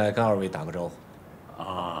特意进来跟2位打个招呼。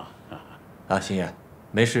欣妍，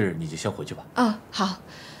没事你就先回去吧。哦，好。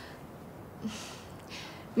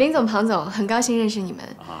林总、庞总，很高兴认识你们。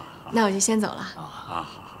那我就先走了。好。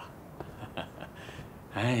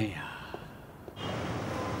哎呀，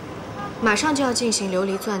马上就要进行琉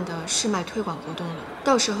璃钻的试卖推广活动了，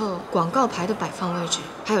到时候广告牌的摆放位置，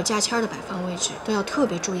还有价签的摆放位置，都要特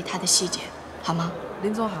别注意它的细节，好吗？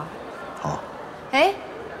林总好。好。哎，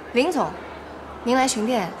林总，您来巡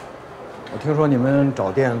店？我听说你们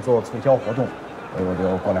找店做促销活动，所以我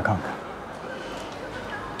就过来看看。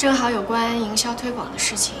正好有关营销推广的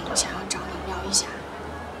事情，想要找您聊一下。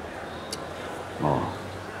哦，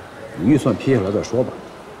你预算批下来再说吧。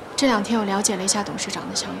这2天我了解了一下董事长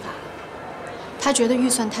的想法，他觉得预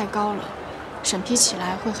算太高了，审批起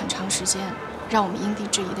来会很长时间，让我们因地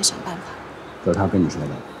制宜的想办法。这是他跟你说的。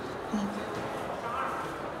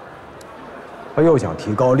他又想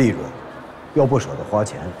提高利润，又不舍得花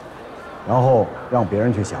钱，然后让别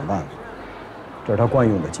人去想办法，这是他惯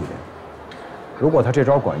用的伎俩。如果他这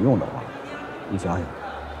招管用的话，你想想，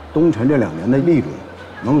东辰这2年的利润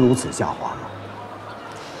能如此下滑吗？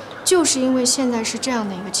就是因为现在是这样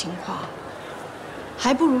的一个情况，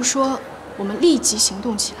还不如说我们立即行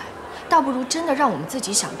动起来，倒不如真的让我们自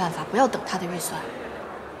己想办法，不要等他的预算。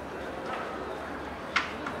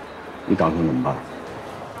你打算怎么办？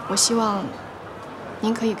我希望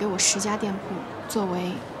您可以给我10家店铺作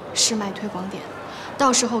为试卖推广点，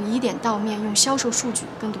到时候以点到面，用销售数据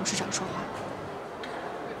跟董事长说话。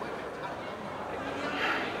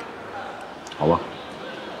好吧，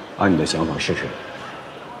按你的想法试试。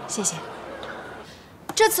谢谢。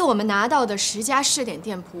这次我们拿到的10家试点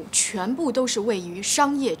店铺，全部都是位于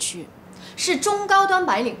商业区，是中高端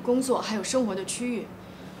白领工作还有生活的区域。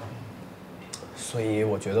所以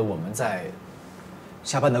我觉得我们在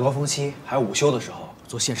下班的高峰期还有午休的时候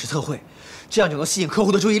做限时特惠，这样就能吸引客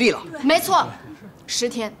户的注意力了。没错，10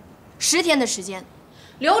天的时间，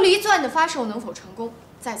琉璃钻的发售能否成功，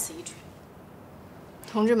在此一举。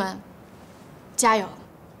同志们，加油！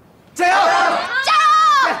加油！加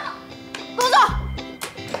油！工作。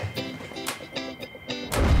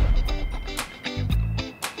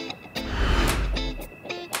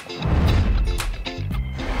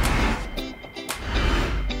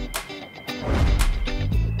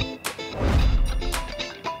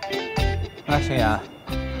来，沈岩。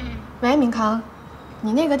喂，明康，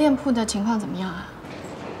你那个店铺的情况怎么样啊？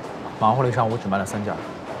忙活了一上午，只卖了3件。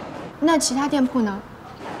那其他店铺呢？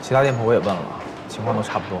其他店铺我也问了，情况都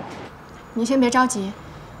差不多。你先别着急，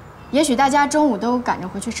也许大家中午都赶着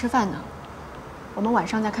回去吃饭呢。我们晚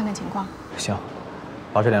上再看看情况。行，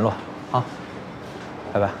保持联络啊，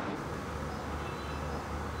拜拜。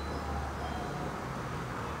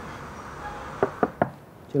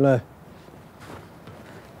进来。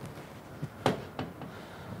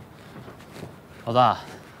老大，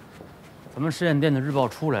咱们试验店的日报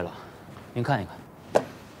出来了，您看一看。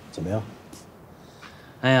怎么样？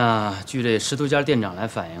哎呀，据这10多家店长来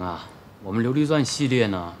反映啊，我们琉璃钻系列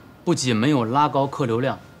呢，不仅没有拉高客流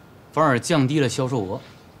量，反而降低了销售额。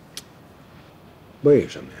为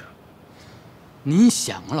什么呀？您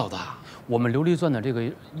想啊，老大，我们琉璃钻的这个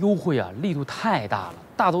优惠啊，力度太大了，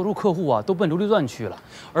大多数客户啊都奔琉璃钻去了，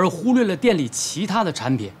而忽略了店里其他的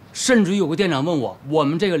产品。甚至有个店长问我，我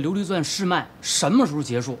们这个琉璃钻试卖什么时候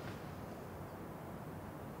结束？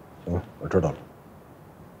行了，我知道了。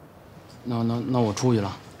那我出去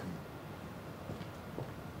了。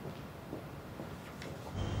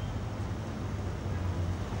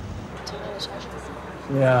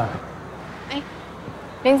欣妍。哎，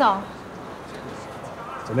林总。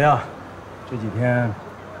怎么样？这几天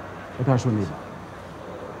不太顺利吧？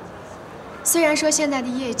虽然说现在的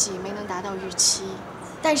业绩没能达到预期，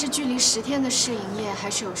但是距离10天的试营业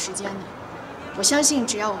还是有时间的。我相信，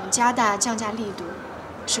只要我们加大降价力度，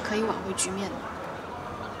是可以挽回局面的。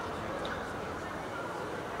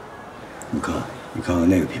你看看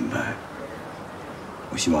那个品牌，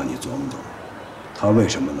我希望你琢磨琢磨，它为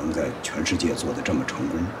什么能在全世界做得这么成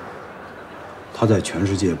功？它在全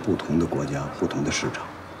世界不同的国家、不同的市场，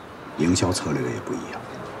营销策略也不一样。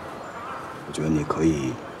我觉得你可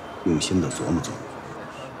以用心的琢磨琢磨。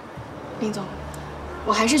林总，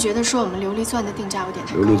我还是觉得说我们琉璃钻的定价有点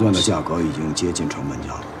太高了。琉璃钻的价格已经接近成本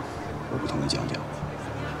价了，我不同意降价。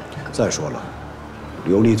再说了，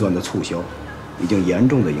琉璃钻的促销已经严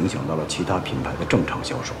重的影响到了其他品牌的正常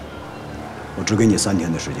销售。我只给你3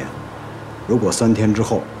天的时间，如果3天之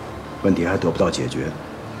后问题还得不到解决，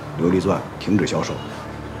琉璃钻停止销售，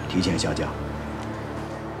提前下架。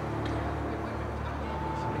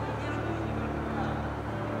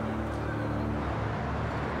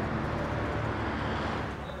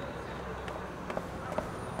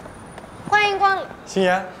欢迎光临。心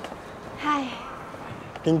妍，嗨，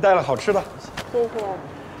给你带了好吃的。谢谢。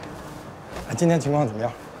今天情况怎么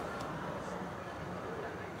样？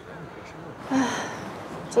唉，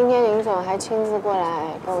今天林总还亲自过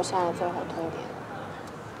来给我下了最后通牒。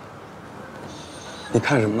你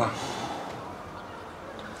看什么呢？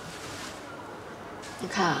你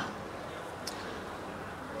看啊，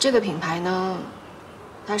这个品牌呢，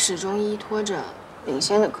它始终依托着领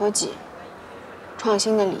先的科技、创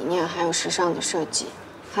新的理念，还有时尚的设计，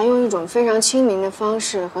还用一种非常亲民的方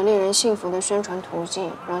式和令人信服的宣传途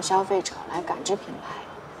径，让消费者来感知品牌，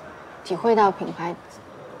体会到品牌。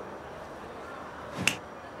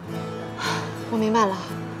我明白了。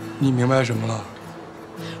你明白什么了？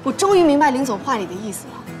我终于明白林总话里的意思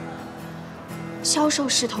了。销售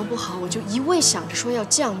势头不好，我就一味想着说要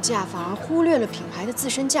降价，反而忽略了品牌的自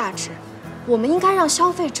身价值。我们应该让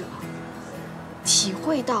消费者体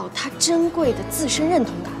会到它珍贵的自身认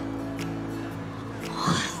同感。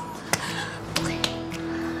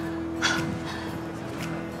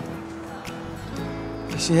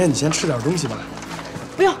心妍，你先吃点东西吧。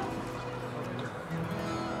不用。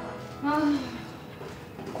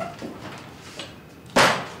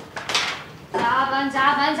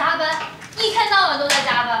加班，一天到晚都在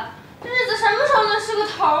加班，这日子什么时候能是个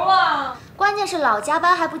头啊？关键是老加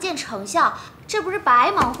班还不见成效，这不是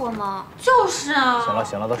白忙活吗？就是啊。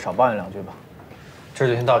行了，都少抱怨2句吧。这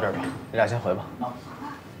就先到这儿吧，你俩先回吧。啊，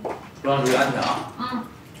路上注意安全啊。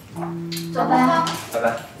走吧。拜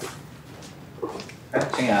拜。哎，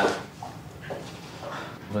星妍，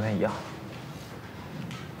跟昨天一样。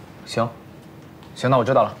行，那我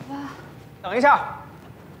知道了。等一下。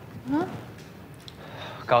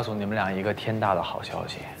告诉你们俩一个天大的好消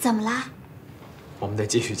息。怎么啦？我们得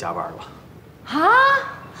继续加班了。啊？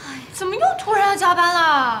怎么又突然要加班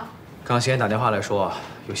了？刚星妍打电话来说，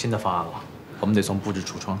有新的方案了，我们得从布置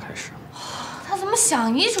橱窗开始。他怎么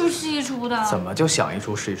想一出是一出的？怎么就想一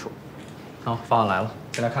出是一出？好，方案来了，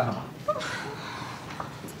进来看看吧。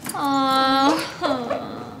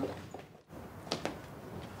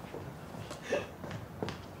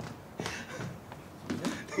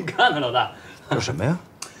你看看老大，有什么呀？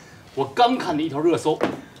我刚看的一条热搜，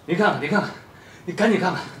你看看，你赶紧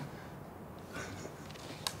看看。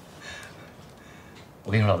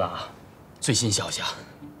我跟你说，老大啊，最新消息啊，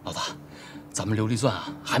老大，咱们琉璃钻啊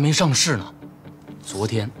还没上市呢。昨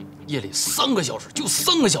天夜里3个小时，就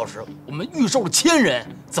3个小时，我们预售了1000人，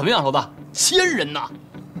怎么样，老大？1000人呐！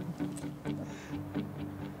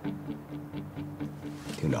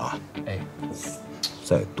厅长，哎，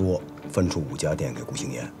再多分出5家店给顾星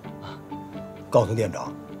妍，告诉店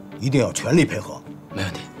长，一定要全力配合。没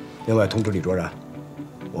问题。另外通知李卓然，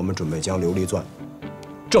我们准备将琉璃钻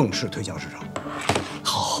正式推向市场。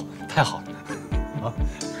好，太好了。啊，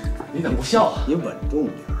你怎么不笑啊？你稳重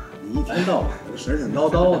点，你一天到晚就神神叨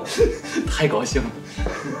叨的，太高兴了。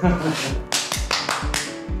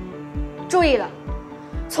注意了，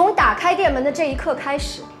从打开店门的这一刻开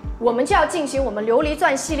始，我们就要进行我们琉璃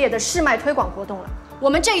钻系列的试卖推广活动了。我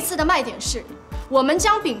们这一次的卖点是，我们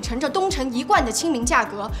将秉承着东城一贯的亲民价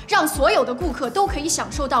格，让所有的顾客都可以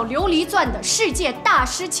享受到琉璃钻的世界大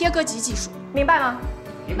师切割级技术，明白吗？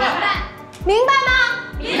明白。明白吗？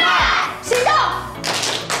明白。行动！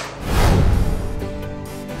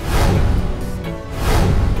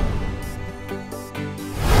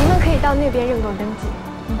你们可以到那边认购登记。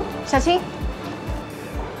小青。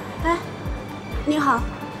哎，你好，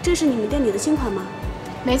这是你们店里的新款吗？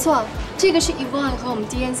没错，这个是 Yvonne 和我们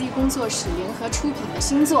DNZ 工作室联合出品的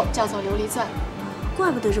新作，叫做琉璃钻。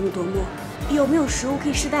怪不得这么夺目，有没有实物可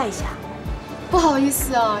以试戴一下？不好意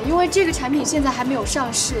思啊，因为这个产品现在还没有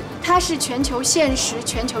上市，它是全球限时、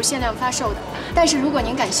全球限量发售的。但是如果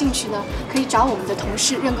您感兴趣呢，可以找我们的同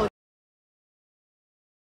事认购。